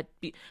I'd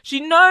be. She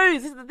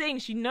knows, this is the thing,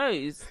 she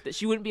knows that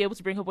she wouldn't be able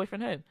to bring her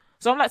boyfriend home.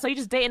 So I'm like, so you're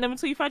just dating them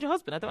until you find your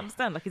husband? I don't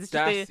understand. Like, is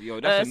this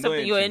just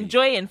something you're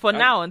enjoying for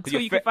now until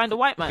you can find a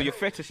white man? So you're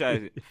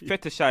fetishizing.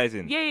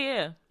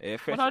 Yeah.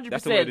 100%.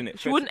 That's the word, isn't it?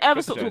 She wouldn't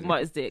ever stop talking about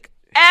his dick.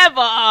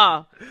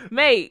 Ever!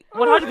 Mate,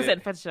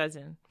 100%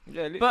 fetishizing.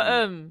 Yeah, literally.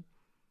 But,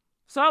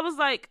 so I was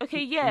like,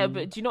 okay, yeah,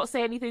 but do you not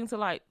say anything to,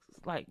 like,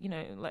 like, you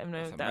know, let him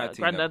know That's a mad that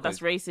thing, granddad, that, that's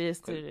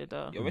racist.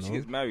 Yeah, when she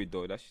gets married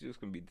though, that's just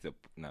gonna be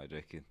nah,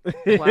 joking.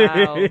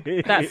 Wow,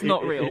 that's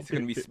not real. It's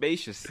gonna be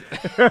spacious.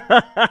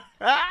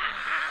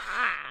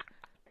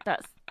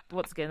 That's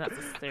once again, that's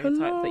a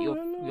stereotype that you're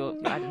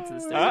adding to the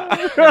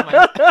stereotype. Never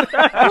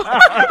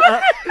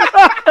mind.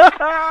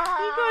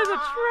 You guys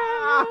are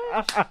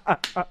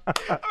trash.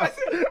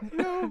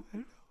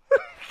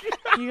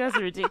 You guys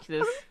are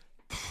ridiculous.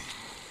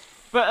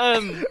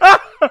 But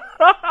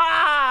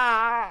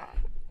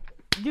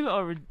you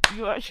are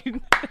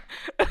actually.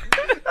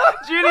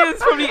 Julian's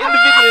probably in the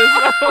video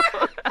as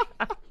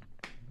well.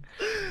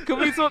 Can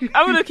we talk?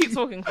 I'm gonna keep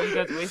talking because you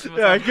guys are wasting my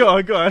time. Yeah, go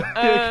on. Go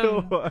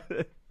on.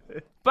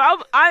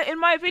 But in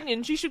my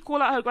opinion, she should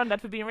call out her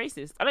granddad for being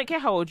racist. I don't care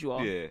how old you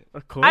are. Yeah,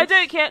 Of course. I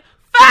don't care.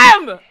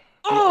 Fam!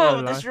 Oh,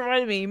 Yeah, this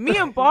reminded me. Me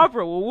and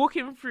Barbara were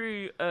walking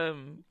through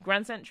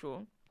Grand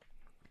Central.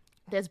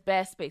 There's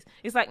bare space.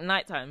 It's like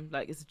nighttime.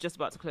 Like, it's just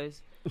about to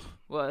close.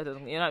 Well, it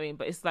doesn't, you know what I mean?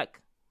 But it's like,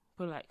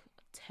 probably like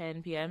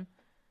 10 p.m.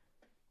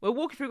 We're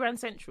walking through Grand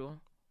Central.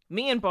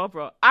 Me and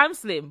Barbara. I'm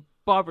slim.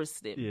 Barbara's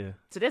slim. Yeah.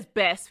 So there's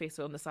bare space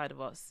on the side of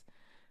us.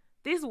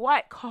 This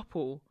white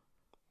couple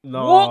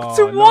walk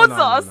towards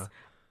us. No.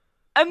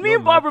 And me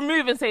and Barbara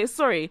move and say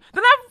sorry.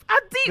 Then I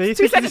They deep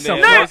 2 think seconds. yourself.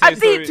 No, Yeah, I say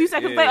deep sorry. 2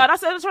 seconds Yeah. later. And I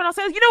said, I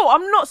said, you know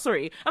what? I'm not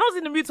sorry. And I was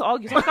in the mood to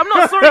argue. So I'm like, I'm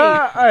not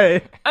sorry.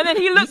 Hey. And then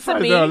he looks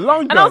at me, there a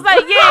long and I was gun.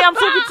 like, yeah, I'm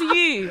talking to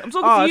you. I'm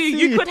talking Ah, to you.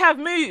 see. You could have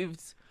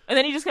moved. And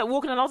then he just kept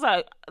walking, and I was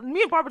like,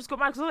 me and Barbara just got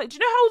mad because I was like, do you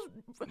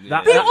know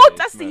how the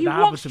audacity? He that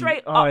walked happened to me.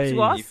 straight up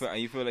to Aye. us.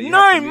 you feel like you have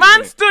No, to move,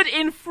 man innit? stood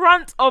in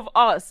front of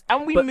us,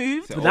 and we But-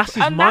 moved. So But that's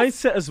his And that's-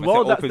 mindset as That's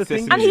well. an That's open the thing.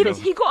 sesame, And you know.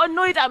 he got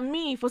annoyed at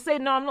me for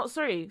saying, no, I'm not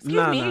sorry. Excuse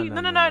No, me.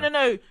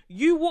 No.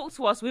 You walked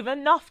to us with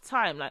enough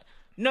time. Like,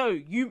 no,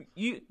 you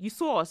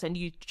saw us and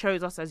you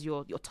chose us as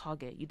your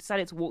target. You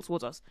decided to walk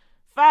towards us.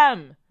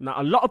 Fam. Now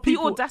a lot of The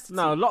people. audacity.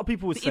 Now a lot of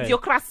people would The say.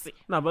 idiocracy.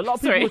 No, but a lot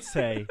of Sorry. people would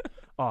say,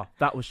 "Oh,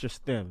 that was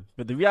just them."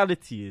 But the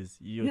reality is,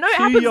 you're No, it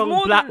two happens young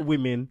more black than-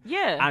 women,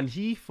 Yeah. and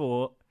he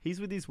thought he's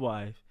with his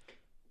wife.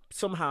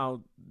 Somehow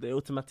they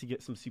automatically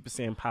get some Super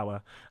Saiyan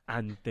power,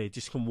 and they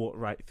just can walk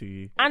right through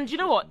you. And you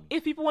know what?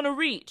 If people want to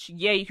reach,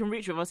 yeah, you can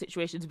reach with our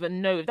situations. But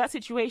no, with that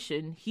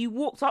situation, he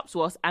walked up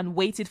to us and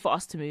waited for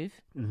us to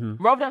move,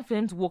 rather than for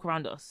him to walk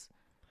around us.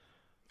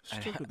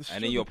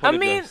 And then you I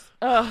mean,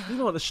 apologize. You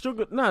know what, the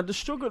struggle. Nah, the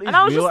struggle is. and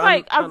I was real, just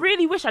like, I and-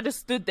 really wish I just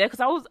stood there because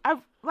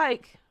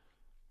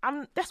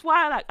that's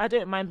why I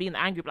don't mind being the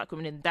angry black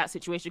woman in that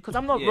situation because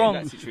I'm not Yeah, in wrong.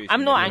 that situation,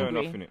 I'm not fair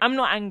angry. enough, innit? I'm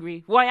not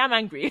angry. Well, I am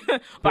angry,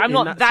 but I'm in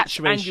not that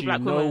situation, angry black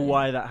you know woman.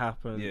 why that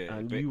happened, Yeah,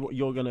 and but-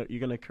 you're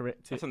gonna correct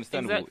it. That's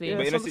understandable. Exactly, yeah,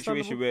 But in it's a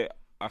situation understandable. where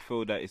I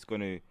feel that it's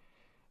going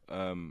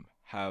to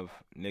have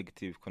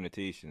negative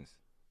connotations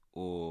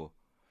or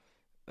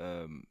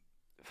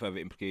further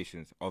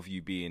implications of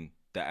you being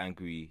that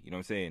angry, you know what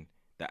I'm saying?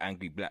 That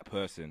angry black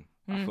person.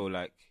 I feel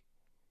like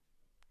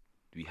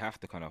we have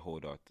to kind of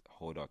hold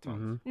our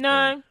tongues.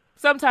 No,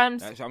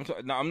 sometimes.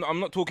 I'm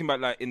not talking about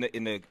like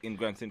in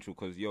Grand Central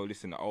because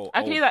listen,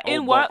 I can do that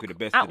in work.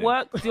 At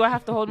work, do I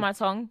have to hold my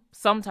tongue?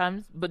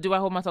 Sometimes, but do I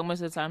hold my tongue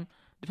most of the time?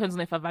 Depends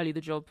on if I value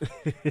the job.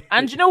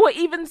 And you know what?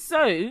 Even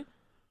so,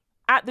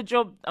 at the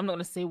job, I'm not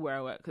gonna say where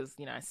I work because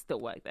I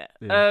still work there.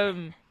 Yeah.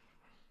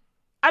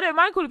 I don't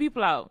mind calling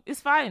people out. It's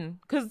fine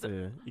because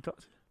Yeah, you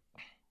got.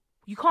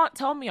 you can't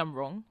tell me I'm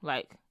wrong.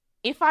 Like,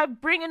 if I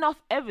bring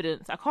enough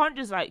evidence, I can't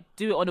just like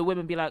do it on a whim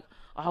and be like,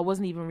 oh, I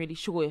wasn't even really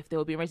sure if they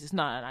were being racist.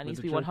 No, I need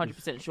to be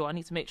 100% sure. I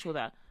need to make sure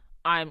that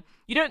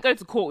you don't go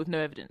to court with no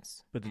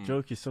evidence. But the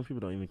joke is, some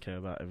people don't even care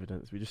about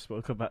evidence. We just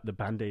spoke about the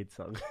Band-Aid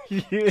song.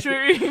 True.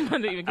 I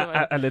don't even care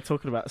about it. And they're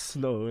talking about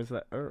snow. It's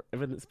like,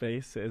 evidence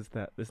base says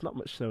that there's not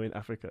much snow in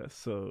Africa,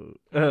 so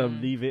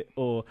leave it.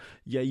 Or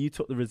you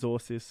took the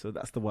resources, so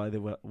that's why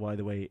the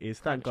way it is.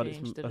 Thank God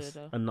Change, it's us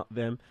da-da-da. and not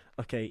them.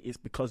 Okay, it's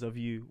because of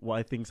you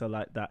why things are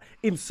like that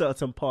in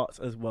certain parts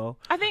as well.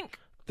 I think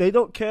They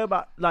don't care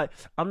about and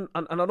I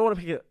don't want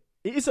to pick it.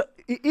 It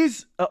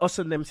is a us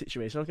and them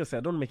situation. I was gonna say I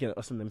don't want to make it an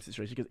us and them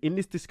situation because in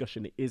this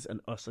discussion it is an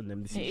us and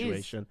them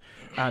situation,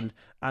 and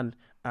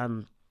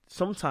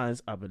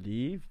sometimes I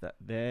believe that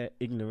their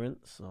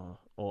ignorance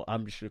or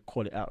I'm just gonna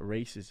call it out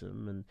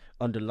racism and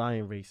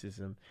underlying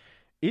racism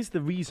is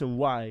the reason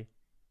why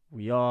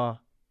we are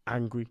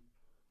angry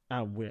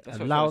and we're That's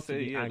what I was allowed to trying to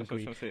say, be yeah, that's what I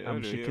was angry trying to say and we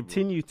earlier, should yeah, bro.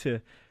 continue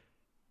to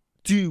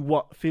do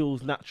what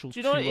feels natural Do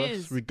you know to what it us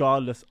is?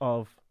 regardless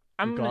of.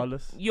 I'm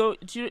Regardless.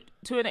 to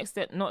an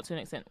extent, not to an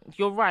extent.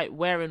 You're right.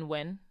 Where and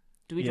when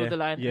do we draw Yeah, the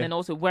line? yeah. And then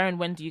also, where and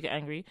when do you get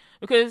angry?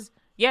 Because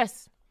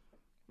yes,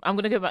 I'm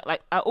gonna go back.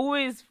 Like I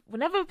always,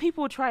 whenever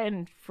people try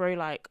and throw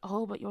like,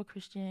 oh, but you're a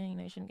Christian,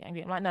 you shouldn't get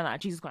angry. I'm like, no,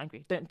 Jesus got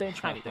angry. Don't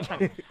try me. Don't try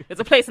me. There's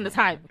a place and a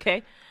time.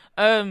 Okay.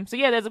 So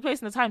yeah, there's a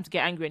place and a time to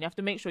get angry, and you have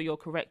to make sure you're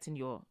correct in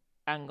your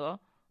anger.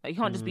 Like you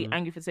can't just be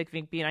angry for the sake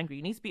of being angry.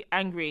 You need to be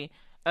angry,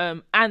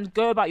 and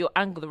go about your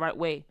anger the right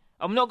way.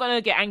 I'm not going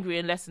to get angry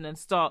and listen and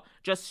start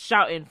just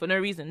shouting for no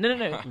reason. No.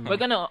 We're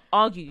going to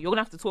argue. You're going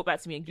to have to talk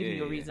back to me and give me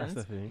your That's reasons.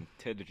 the thing.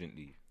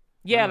 Intelligently.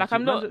 Yeah, Man, like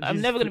I'm Jesus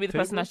never going to be the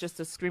flipped person that's tables. just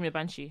a screaming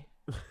banshee.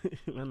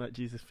 Man, like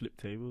Jesus flipped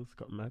tables,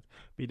 got mad,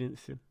 but he didn't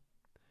sin.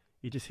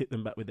 He just hit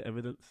them back with the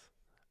evidence,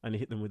 and he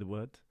hit them with the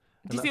word.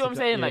 Do you see what I'm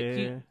saying? Like,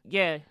 you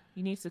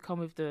need to come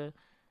with the.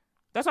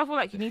 That's why I feel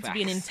like you need to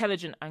be an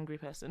intelligent, angry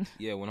person.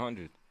 Yeah,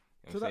 100.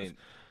 So that's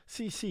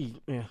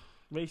yeah.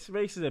 Race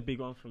is a big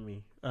one for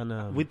me.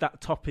 And with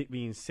that topic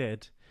being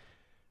said,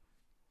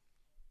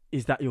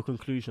 is that your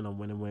conclusion on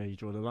when and where you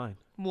draw the line?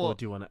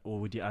 What? Or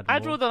would you add? I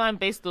more? draw the line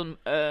based on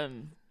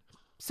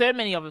so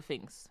many other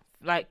things.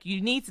 Like, you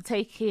need to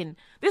take in.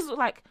 This is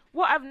like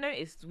what I've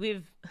noticed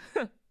with.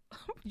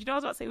 You know what I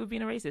was about to say with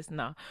being a racist?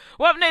 No.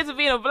 What I've noticed with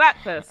being a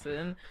black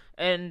person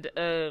and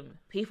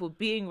people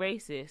being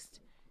racist,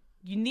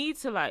 you need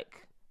to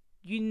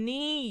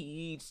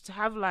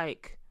have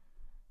like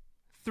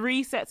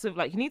 3 sets of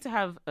like, you need to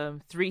have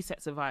 3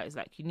 sets of eyes.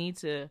 Like, you need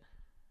to,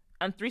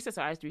 and 3 sets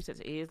of eyes, 3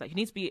 sets of ears. Like, you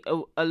need to be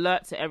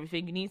alert to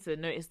everything. You need to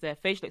notice their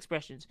facial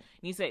expressions.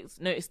 You need to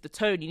notice the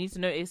tone. You need to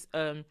notice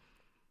the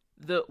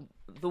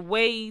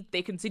way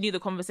they continue the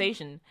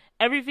conversation.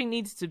 Everything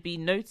needs to be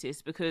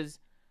noticed, because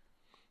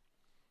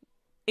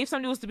if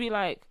somebody was to be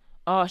like,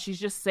 oh, she's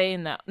just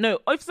saying that. No,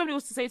 if somebody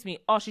was to say to me,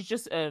 oh, she's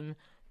just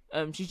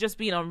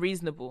being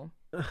unreasonable.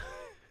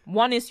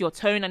 One is your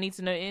tone I need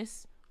to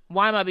notice.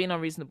 Why am I being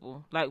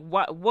unreasonable? Like,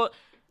 what?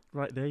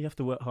 Right there, you have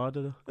to work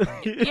harder though.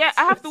 Yeah,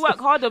 I have to work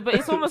harder, but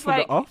it's almost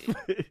like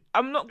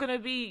I'm not going to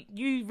be,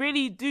 you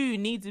really do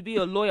need to be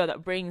a lawyer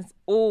that brings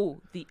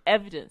all the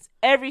evidence,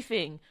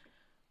 everything.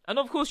 And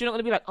of course, you're not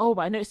going to be like, oh,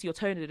 but I noticed your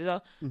tone.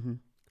 Mm-hmm.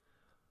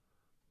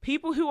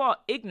 People who are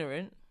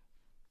ignorant,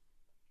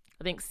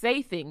 I think,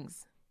 say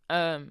things,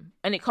 and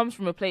it comes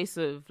from a place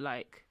of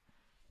like,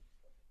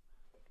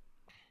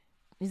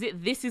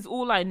 this is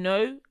all I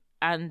know,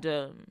 and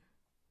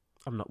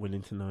I'm not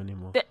willing to know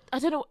anymore. I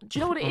don't know. Do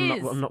you know what it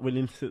is? I'm not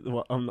willing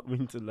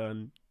to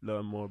learn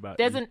more about.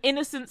 There's an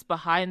innocence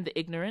behind the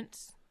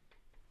ignorance.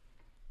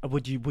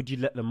 Would you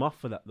let them off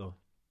for that though?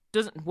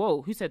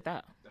 Whoa, who said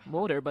that?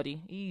 Whoa there,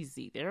 buddy.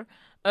 Easy there.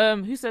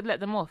 Who said let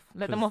them off?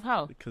 Let them off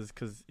how? Because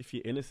if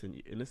you're innocent,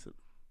 you're innocent.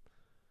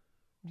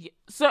 Yeah.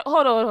 So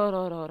hold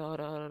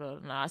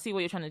on. Nah, I see what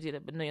you're trying to do there,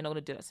 but no, you're not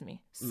gonna do that to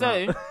me.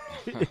 So,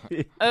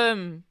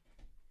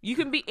 you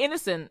can be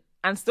innocent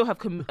and still have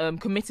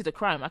committed a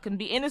crime. I can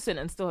be innocent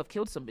and still have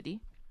killed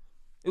somebody.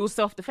 It was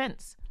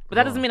self-defense, but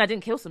that doesn't mean I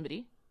didn't kill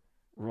somebody.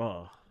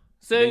 Raw.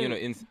 So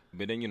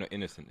but then you're not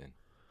innocent then.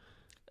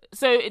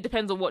 So it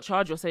depends on what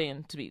charge you're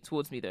saying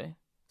towards me, though.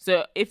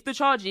 So if the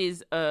charge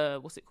is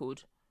what's it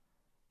called?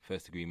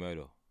 1st-degree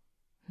murder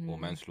or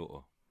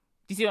manslaughter.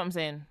 Do you see what I'm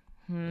saying?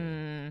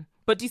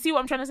 But do you see what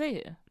I'm trying to say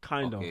here?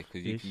 Kind of. Okay,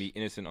 because you can be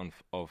innocent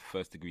of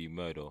 1st-degree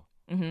murder,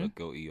 but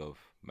guilty of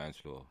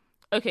manslaughter.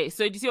 Okay,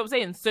 so do you see what I'm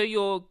saying? So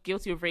you're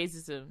guilty of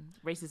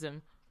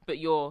racism, but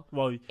you're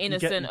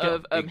innocent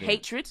of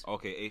hatred.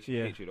 Okay,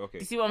 hatred. Okay.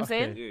 Do you see what I'm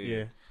saying?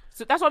 Yeah.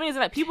 So that's what I mean. Is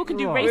like people can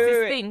do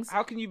racist things.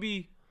 How can you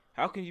be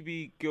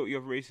guilty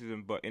of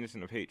racism but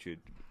innocent of hatred?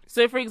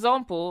 So, for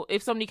example,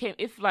 if somebody came,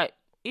 if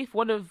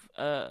one of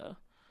my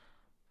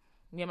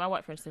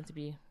white friends tend to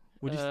be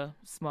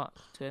smart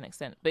to an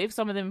extent, but if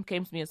some of them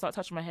came to me and start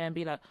touching my hair and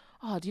be like,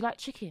 "Oh, do you like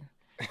chicken?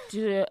 Do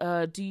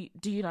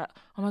you like?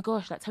 Oh my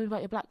gosh, like tell me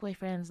about your black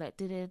boyfriends, like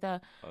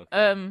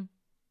okay.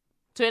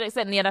 To an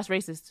extent, yeah, that's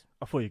racist.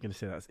 I thought you were going to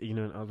say that's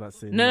ignorant. I was about to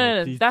say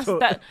no. That's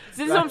that. So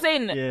this is what I'm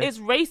saying. Yeah. It's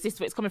racist,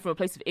 but it's coming from a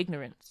place of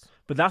ignorance.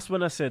 But that's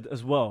when I said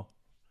as well.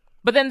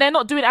 But then they're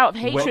not doing it out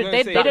of hatred.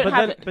 They don't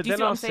have it. But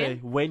then I'll say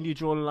when you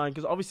draw the line,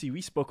 because obviously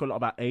we spoke a lot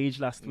about age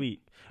last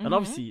week, and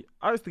obviously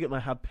I used to get my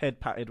head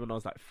patted when I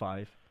was like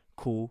 5.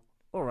 Cool.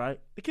 All right,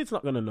 the kid's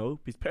not gonna know.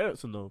 His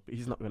parents will know, but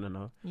he's not gonna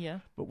know. Yeah.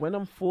 But when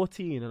I'm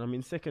 14 and I'm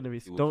in secondary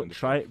school, don't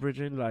try it,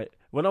 Bridget. Like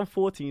when I'm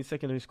 14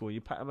 secondary school,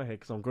 you pat my head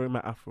because I'm growing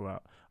my afro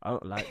out. I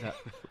don't like that.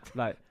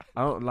 Like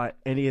I don't like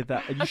any of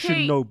that. And you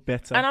should know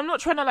better. And I'm not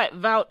trying to like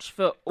vouch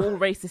for all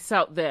racists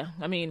out there.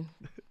 I mean,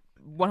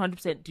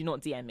 100% do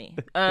not DM me.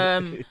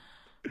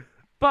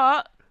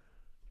 But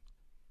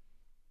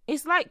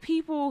it's like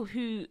people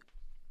who.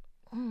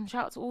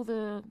 Shout out to all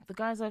the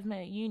guys I've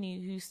met at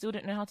uni who still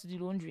don't know how to do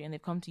laundry and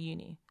they've come to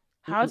uni.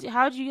 How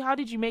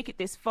did you make it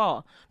this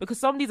far? Because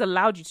somebody's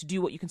allowed you to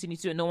do what you continue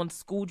to do and no one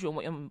schooled you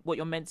on what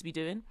you're meant to be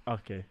doing.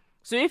 Okay.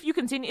 So if you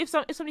continue, if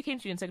somebody came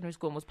to you in secondary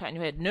school and was patting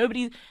your head,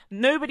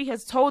 nobody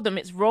has told them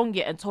it's wrong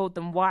yet and told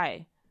them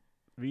why.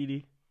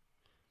 Really?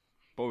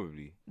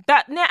 Probably.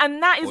 That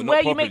is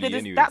where you make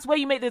anyway. That's where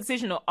you make the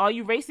decision. Or are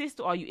you racist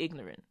or are you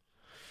ignorant?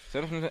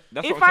 So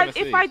that's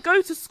if I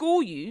go to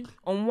school you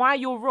on why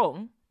you're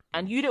wrong.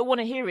 And you don't want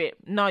to hear it.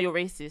 No, you're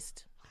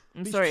racist.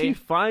 Sorry. It's too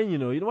fine, you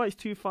know. You know why it's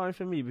too fine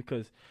for me?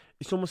 Because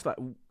it's almost like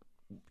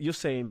you're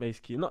saying,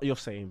 basically, not you're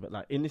saying, but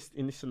like in this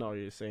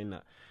scenario, you're saying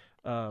that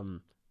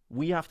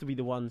we have to be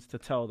the ones to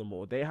tell them,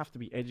 or they have to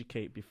be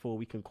educated before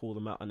we can call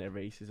them out on their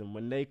racism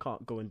when they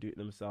can't go and do it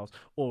themselves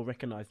or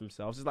recognize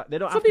themselves. It's like they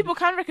don't. Some people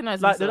can recognize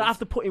themselves. They don't have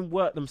to put in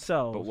work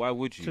themselves. But why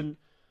would you?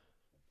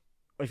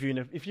 If you're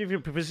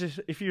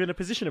in a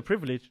position of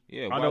privilege,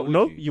 yeah, I don't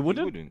know. You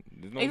wouldn't.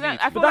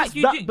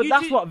 Exactly.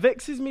 That's what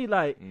vexes me.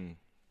 Like,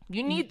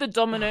 You need the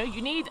domino.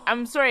 You need.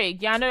 I'm sorry.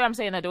 Yeah, I know. I'm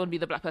saying I don't want to be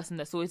the black person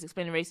that's always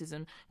explaining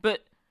racism,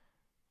 but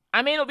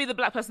I may not be the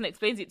black person that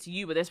explains it to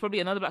you, but there's probably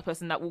another black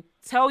person that will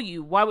tell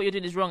you why what you're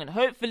doing is wrong, and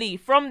hopefully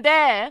from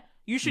there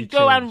you should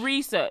go and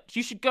research.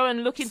 You should go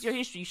and look into your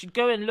history. You should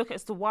go and look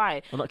as to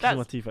why. I'm not kissing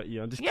my teeth at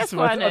you. I'm just yes, kissing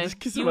well, my I know. I'm just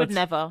kissing You my would teeth.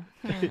 never.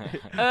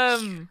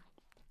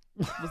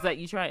 Was that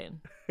you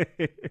trying?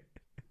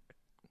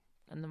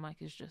 And the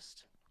mic is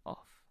just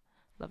off.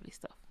 Lovely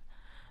stuff.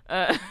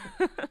 What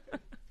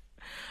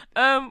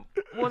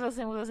was I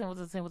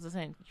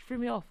saying? You threw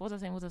me off. What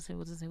was I saying?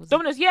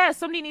 Dominoes, yeah,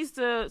 somebody needs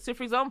to. So,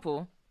 for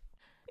example,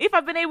 if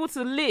I've been able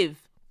to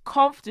live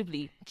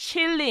comfortably,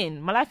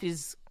 chilling, my life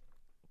is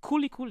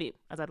coolie,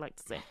 as I'd like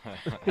to say.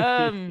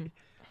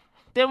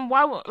 Then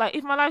why would, like,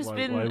 if my life's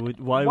been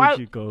why would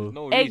you go?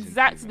 No reason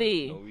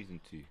exactly. To, no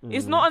reason to.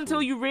 It's not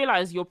until you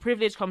realize your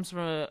privilege comes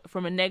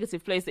from a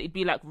negative place that you'd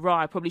be like, rah,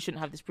 I probably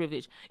shouldn't have this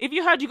privilege. If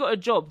you heard you got a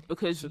job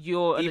because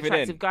you're an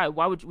attractive guy,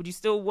 why would you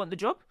still want the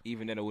job?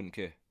 Even then, I wouldn't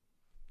care.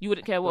 You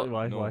wouldn't care what?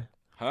 Why? No. Why?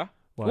 Huh?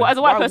 Why? Well, as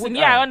a white Why person, would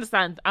yeah, I? I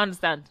understand. You know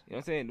what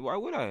I'm saying? Why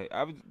would I?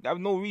 I have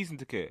no reason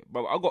to care.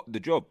 But I got the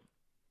job.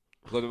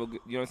 Because, you know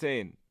what I'm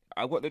saying?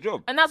 I got the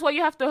job. And that's why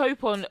you have to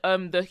hope on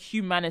the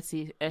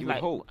humanity, You would like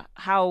hope.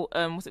 how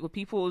what's it called,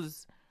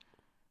 people's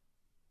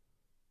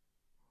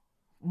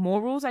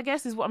morals, I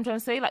guess, is what I'm trying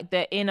to say. Like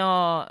their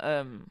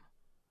inner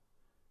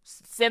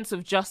sense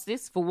of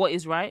justice for what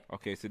is right.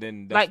 Okay, so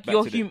then that's Like back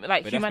your to the, like but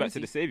that's back humanity. to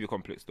the savior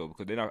complex though,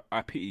 because then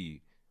I pity you.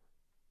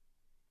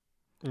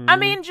 I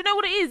mean, do you know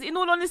what it is? In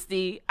all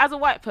honesty, as a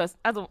white person,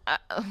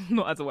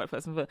 not as a white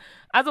person, but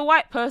as a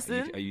white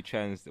person, Are you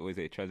trans? Or is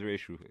it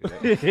transracial?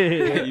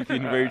 You've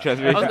been very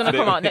transracial. I was going to today.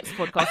 come out next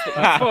podcast.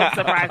 I'm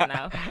surprised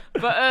now.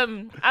 But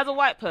as a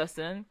white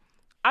person,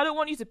 I don't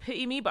want you to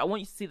pity me, but I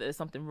want you to see that there's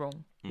something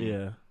wrong.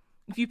 Yeah.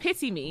 If you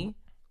pity me,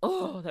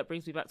 that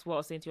brings me back to what I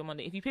was saying to you on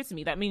Monday. If you pity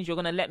me, that means you're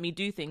going to let me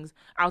do things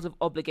out of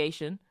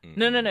obligation.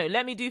 No.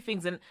 Let me do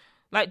things and,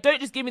 like,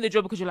 don't just give me the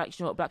job because you're like,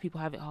 you know what, black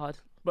people have it hard.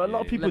 But a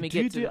lot of people Let me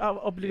do get to it out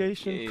of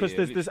obligation because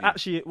there's literally.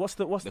 actually what's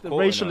the quota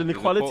Racial now.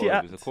 Inequality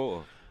There's Act a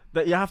quota.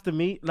 that you have to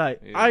meet.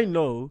 Like I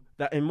know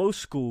that in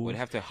most schools Well, they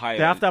have to hire.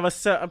 they have to have a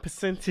certain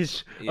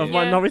percentage of Yeah.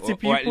 minority or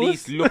people. at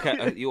least look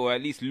at,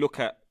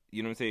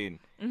 you know what I'm saying?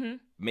 Mm-hmm.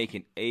 Make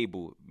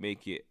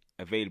it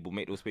available,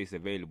 make those spaces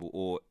available,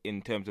 or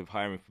in terms of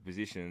hiring for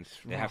positions,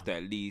 they have to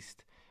at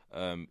least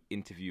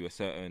interview a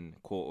certain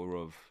quarter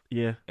of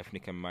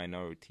ethnic and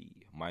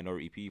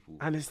minority people.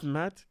 And it's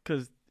mad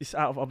because it's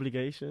out of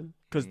obligation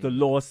because the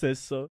law says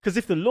so. Because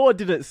if the law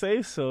didn't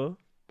say so,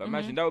 But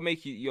imagine that would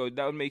make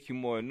you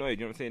more annoyed.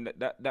 You know what I'm saying?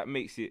 That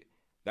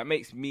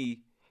makes me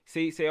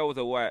say I was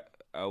a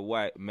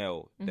white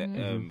male, that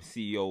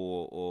CEO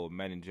or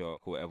manager or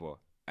whatever,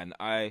 and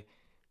I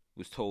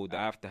was told that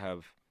I have to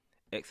have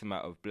X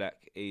amount of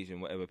black,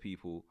 Asian, whatever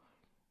people,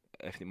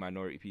 ethnic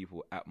minority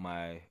people at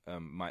my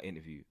my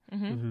interview,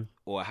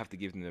 or I have to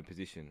give them a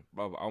position.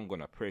 Brother, I'm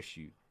gonna press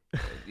you.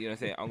 You know what I'm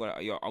saying?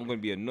 I'm gonna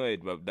be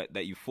annoyed, bro,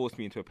 that you forced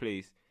me into a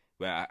place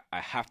where I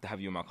have to have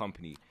you in my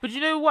company. But you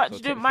know what?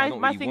 So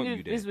My thing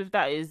is with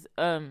that is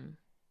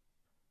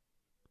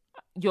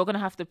you're gonna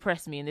have to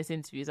press me in this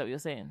interview. Is that what you're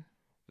saying?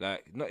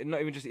 Like not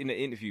even just in the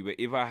interview, but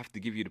if I have to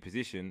give you the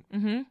position,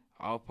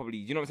 I'll probably,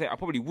 you know what I'm saying? I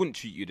probably wouldn't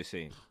treat you the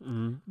same.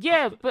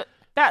 Yeah, but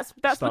that's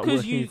start because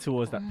working you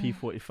towards that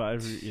P45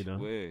 route, you know.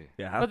 Swear.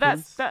 Yeah, But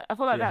happens. I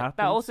feel like It that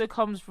happens. also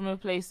comes from a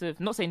place of,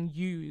 not saying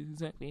you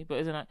exactly, but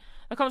isn't it?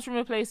 That comes from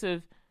a place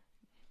of,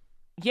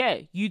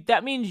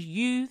 that means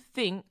you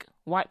think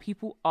white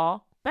people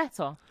are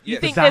better. You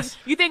Yes. think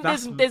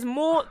That's- there's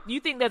more. You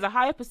think there's a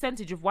higher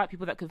percentage of white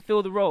people that can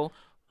fill the role,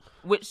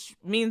 which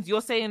means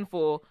you're saying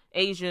for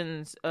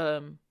Asians,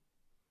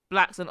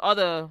 blacks, and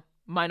other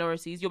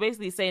minorities, you're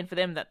basically saying for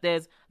them that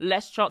there's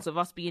less chance of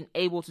us being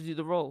able to do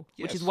the role,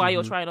 which is Yes. why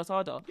you're trying us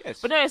harder.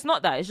 Yes. But no, it's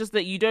not that. It's just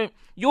that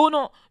you're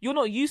not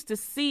used to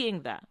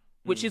seeing that,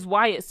 which is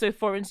why it's so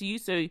foreign to you.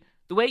 So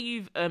the way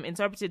you've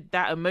interpreted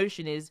that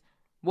emotion is,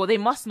 well, they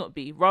must not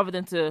be, rather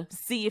than to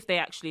see if they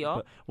actually are.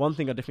 But one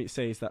thing I definitely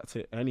say is that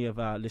to any of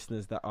our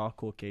listeners that are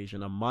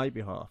Caucasian, on my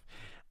behalf,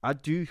 I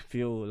do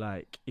feel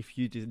like if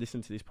you did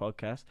listen to this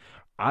podcast,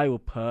 I will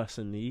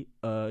personally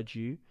urge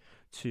you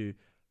to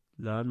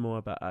learn more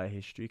about our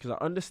history, because I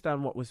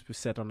understand what was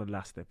said on the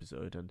last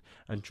episode,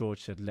 and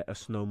George said let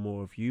us know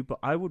more of you, but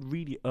I would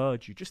really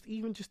urge you just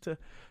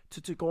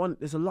to go on.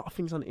 There's a lot of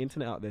things on the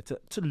internet out there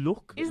to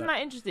look. Isn't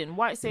that interesting?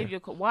 White savior,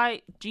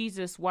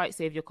 white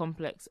savior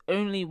complex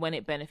only when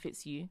it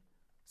benefits you.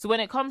 So when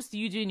it comes to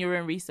you doing your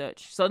own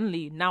research,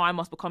 suddenly now I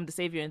must become the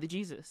savior and the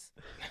Jesus.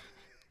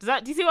 Do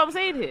you see what I'm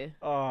saying here?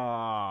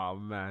 Oh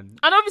man.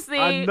 And obviously,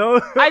 I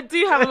know. I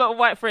do have a lot of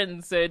white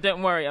friends, so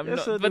don't worry. I'm Yes,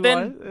 not. so But do then,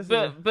 I. Yes,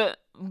 so do but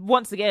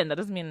once again, that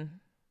doesn't mean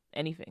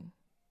anything.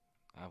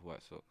 I have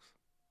white socks.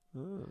 Oh.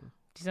 Do you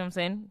see what I'm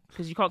saying?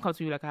 Because you can't come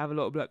to me like I have a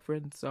lot of black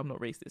friends, so I'm not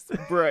racist,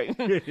 bro.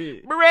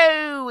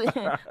 Bro,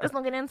 let's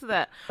not get into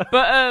that.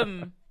 But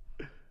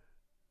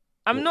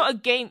I'm not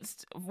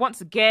against.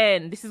 Once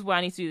again, this is where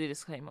I need to do the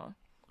disclaimer.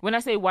 When I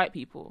say white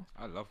people,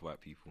 I love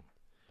white people.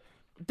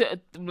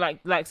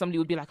 like somebody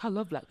would be like, I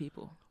love black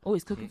people.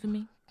 Always cooking for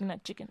me.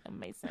 That chicken,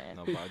 amazing.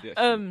 No, but I do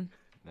actually,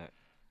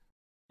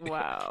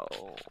 Wow.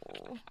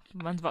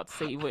 Man's about to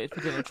say he voted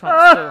for Donald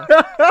Trump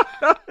still.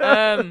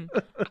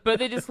 But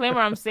the disclaimer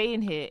I'm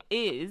saying here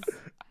is,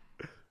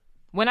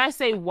 when I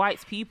say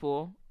white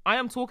people, I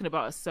am talking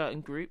about a certain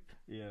group.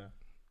 Yeah.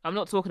 I'm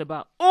not talking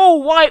about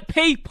all white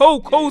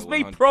people cause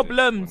me 100%,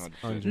 problems.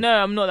 100%. No,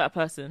 I'm not that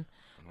person.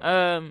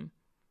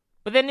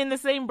 But then in the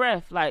same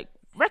breath, like,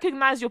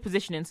 recognize your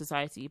position in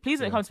society. Please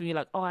don't come to me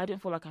like, oh, I don't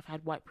feel like I've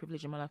had white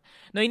privilege in my life.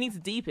 No, you need to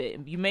deep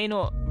it. You may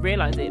not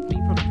realize it, but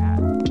you probably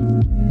have.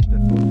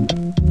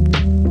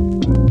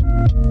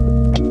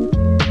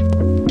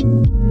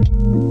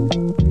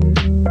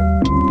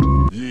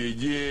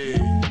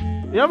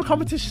 We have a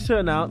competition to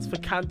announce for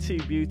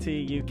Cantu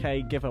Beauty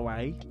UK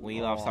giveaway.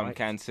 We love some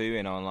Cantu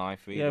in our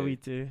life. We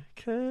do.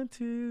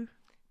 Cantu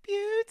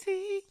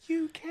Beauty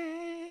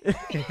UK.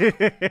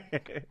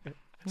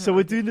 So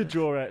we're doing the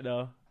draw right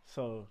now.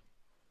 So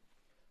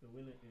the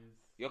winner is.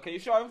 Yo, can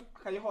you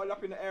hold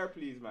up in the air,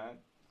 please, man?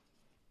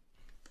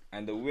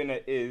 And the winner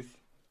is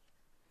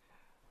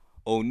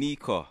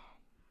Onika.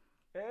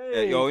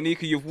 Hey. Yo,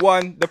 Onika, you've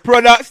won the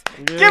products.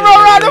 Yeah. Give her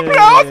a round of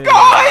applause,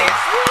 guys!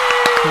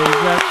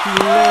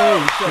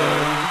 Congratulations.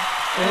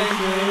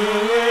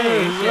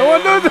 No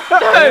one knows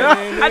that.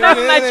 And that's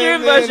the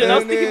Nigerian version. I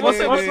was thinking, what's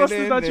the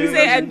Nigerian You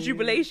say and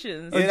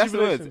jubilations. Yeah, that's the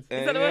word. Is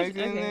that the word?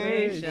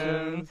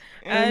 Okay.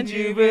 And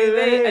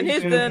jubilate. And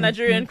here's the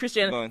Nigerian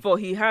Christian. For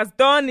he has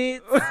done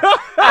it.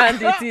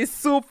 And it is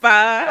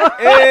super.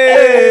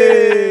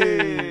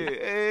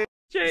 Hey!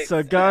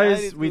 So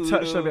guys, we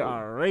touched a bit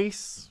on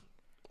race.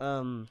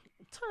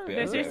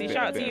 Seriously,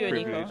 shout out to you,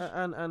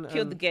 Onika. And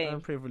Killed the game.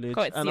 And privilege.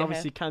 Can't And see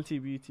obviously Cantu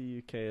Beauty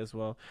UK as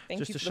well.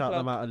 Just to shout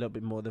them out a little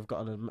bit more. They've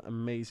got an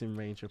amazing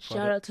range of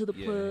products. Shout out to the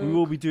plug. We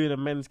will be doing a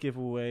men's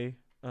giveaway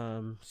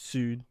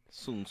soon.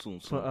 Soon.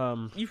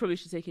 But, you probably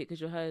should take it because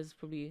your hair is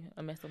probably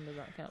a mess under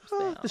that couch.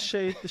 The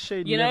shade.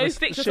 You know,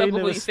 fix yourself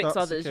before you fix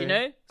others. Okay? You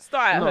know,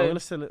 start at home.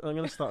 I'm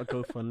gonna start a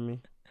GoFundMe.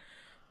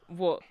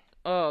 What?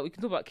 Oh, we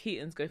can talk about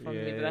Keaton's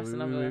GoFundMe, but that's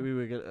another. We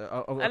were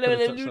gonna.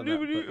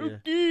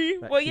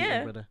 Well,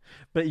 yeah.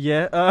 But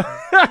yeah,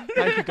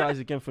 thank you guys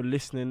again for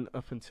listening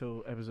up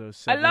until episode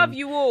 7. I love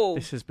you all.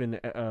 This has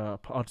been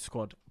Pod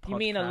Squad podcast. You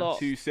mean a lot.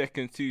 2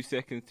 seconds.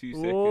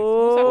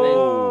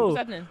 Oh. What's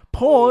happening?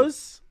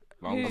 Pause.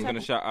 I'm just gonna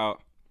shout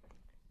out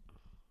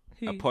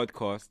a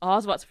podcast. Oh, I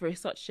was about to throw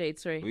such shade.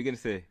 Sorry. What are you gonna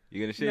say?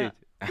 You gonna shade?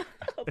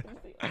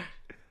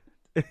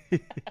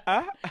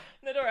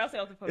 No, don't worry, I'll say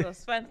after the podcast.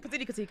 It's fine.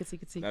 Continue.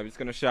 I'm just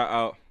gonna shout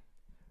out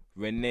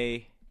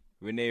Renee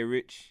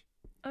Rich.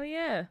 Oh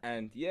yeah.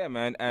 And yeah,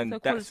 man, and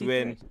that's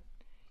when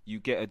you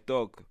get a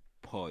dog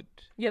pod.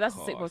 Yeah, that's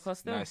a sick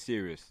podcast. Nah,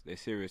 serious. They're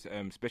serious.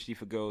 Especially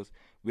for girls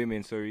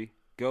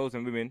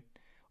and women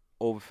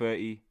over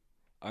 30,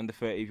 under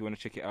 30. If you want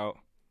to check it out,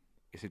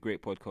 it's a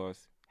great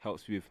podcast.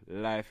 Helps with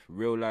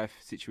real life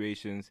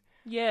situations.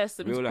 Yes,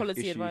 some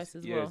quality advice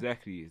as well. Yeah,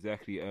 exactly.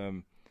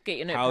 Get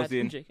your notepad.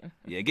 Housing.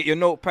 Yeah, get your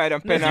notepad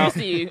and pen out.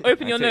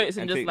 Open your notes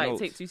and just like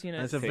take 2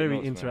 notes. It's a very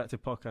interactive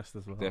podcast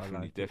as well.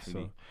 Definitely.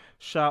 So,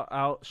 shout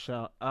out.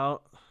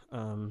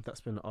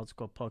 That's been the Odd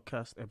Squad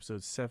podcast,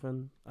 episode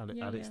 7.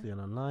 Alex Leon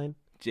Online.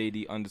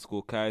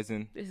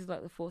 JD_Kaizen. This is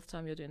like the 4th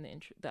time you're doing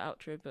the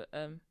outro, but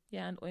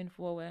and Oin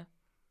for where?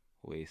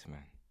 Waste,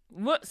 man.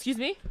 What? Excuse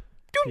me?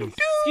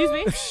 Excuse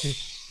me?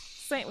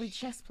 Saint with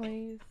chest,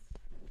 please.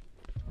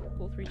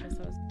 All 3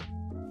 chest hours.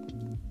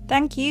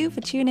 Thank you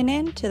for tuning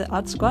in to the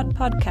Odd Squad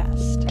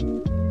podcast.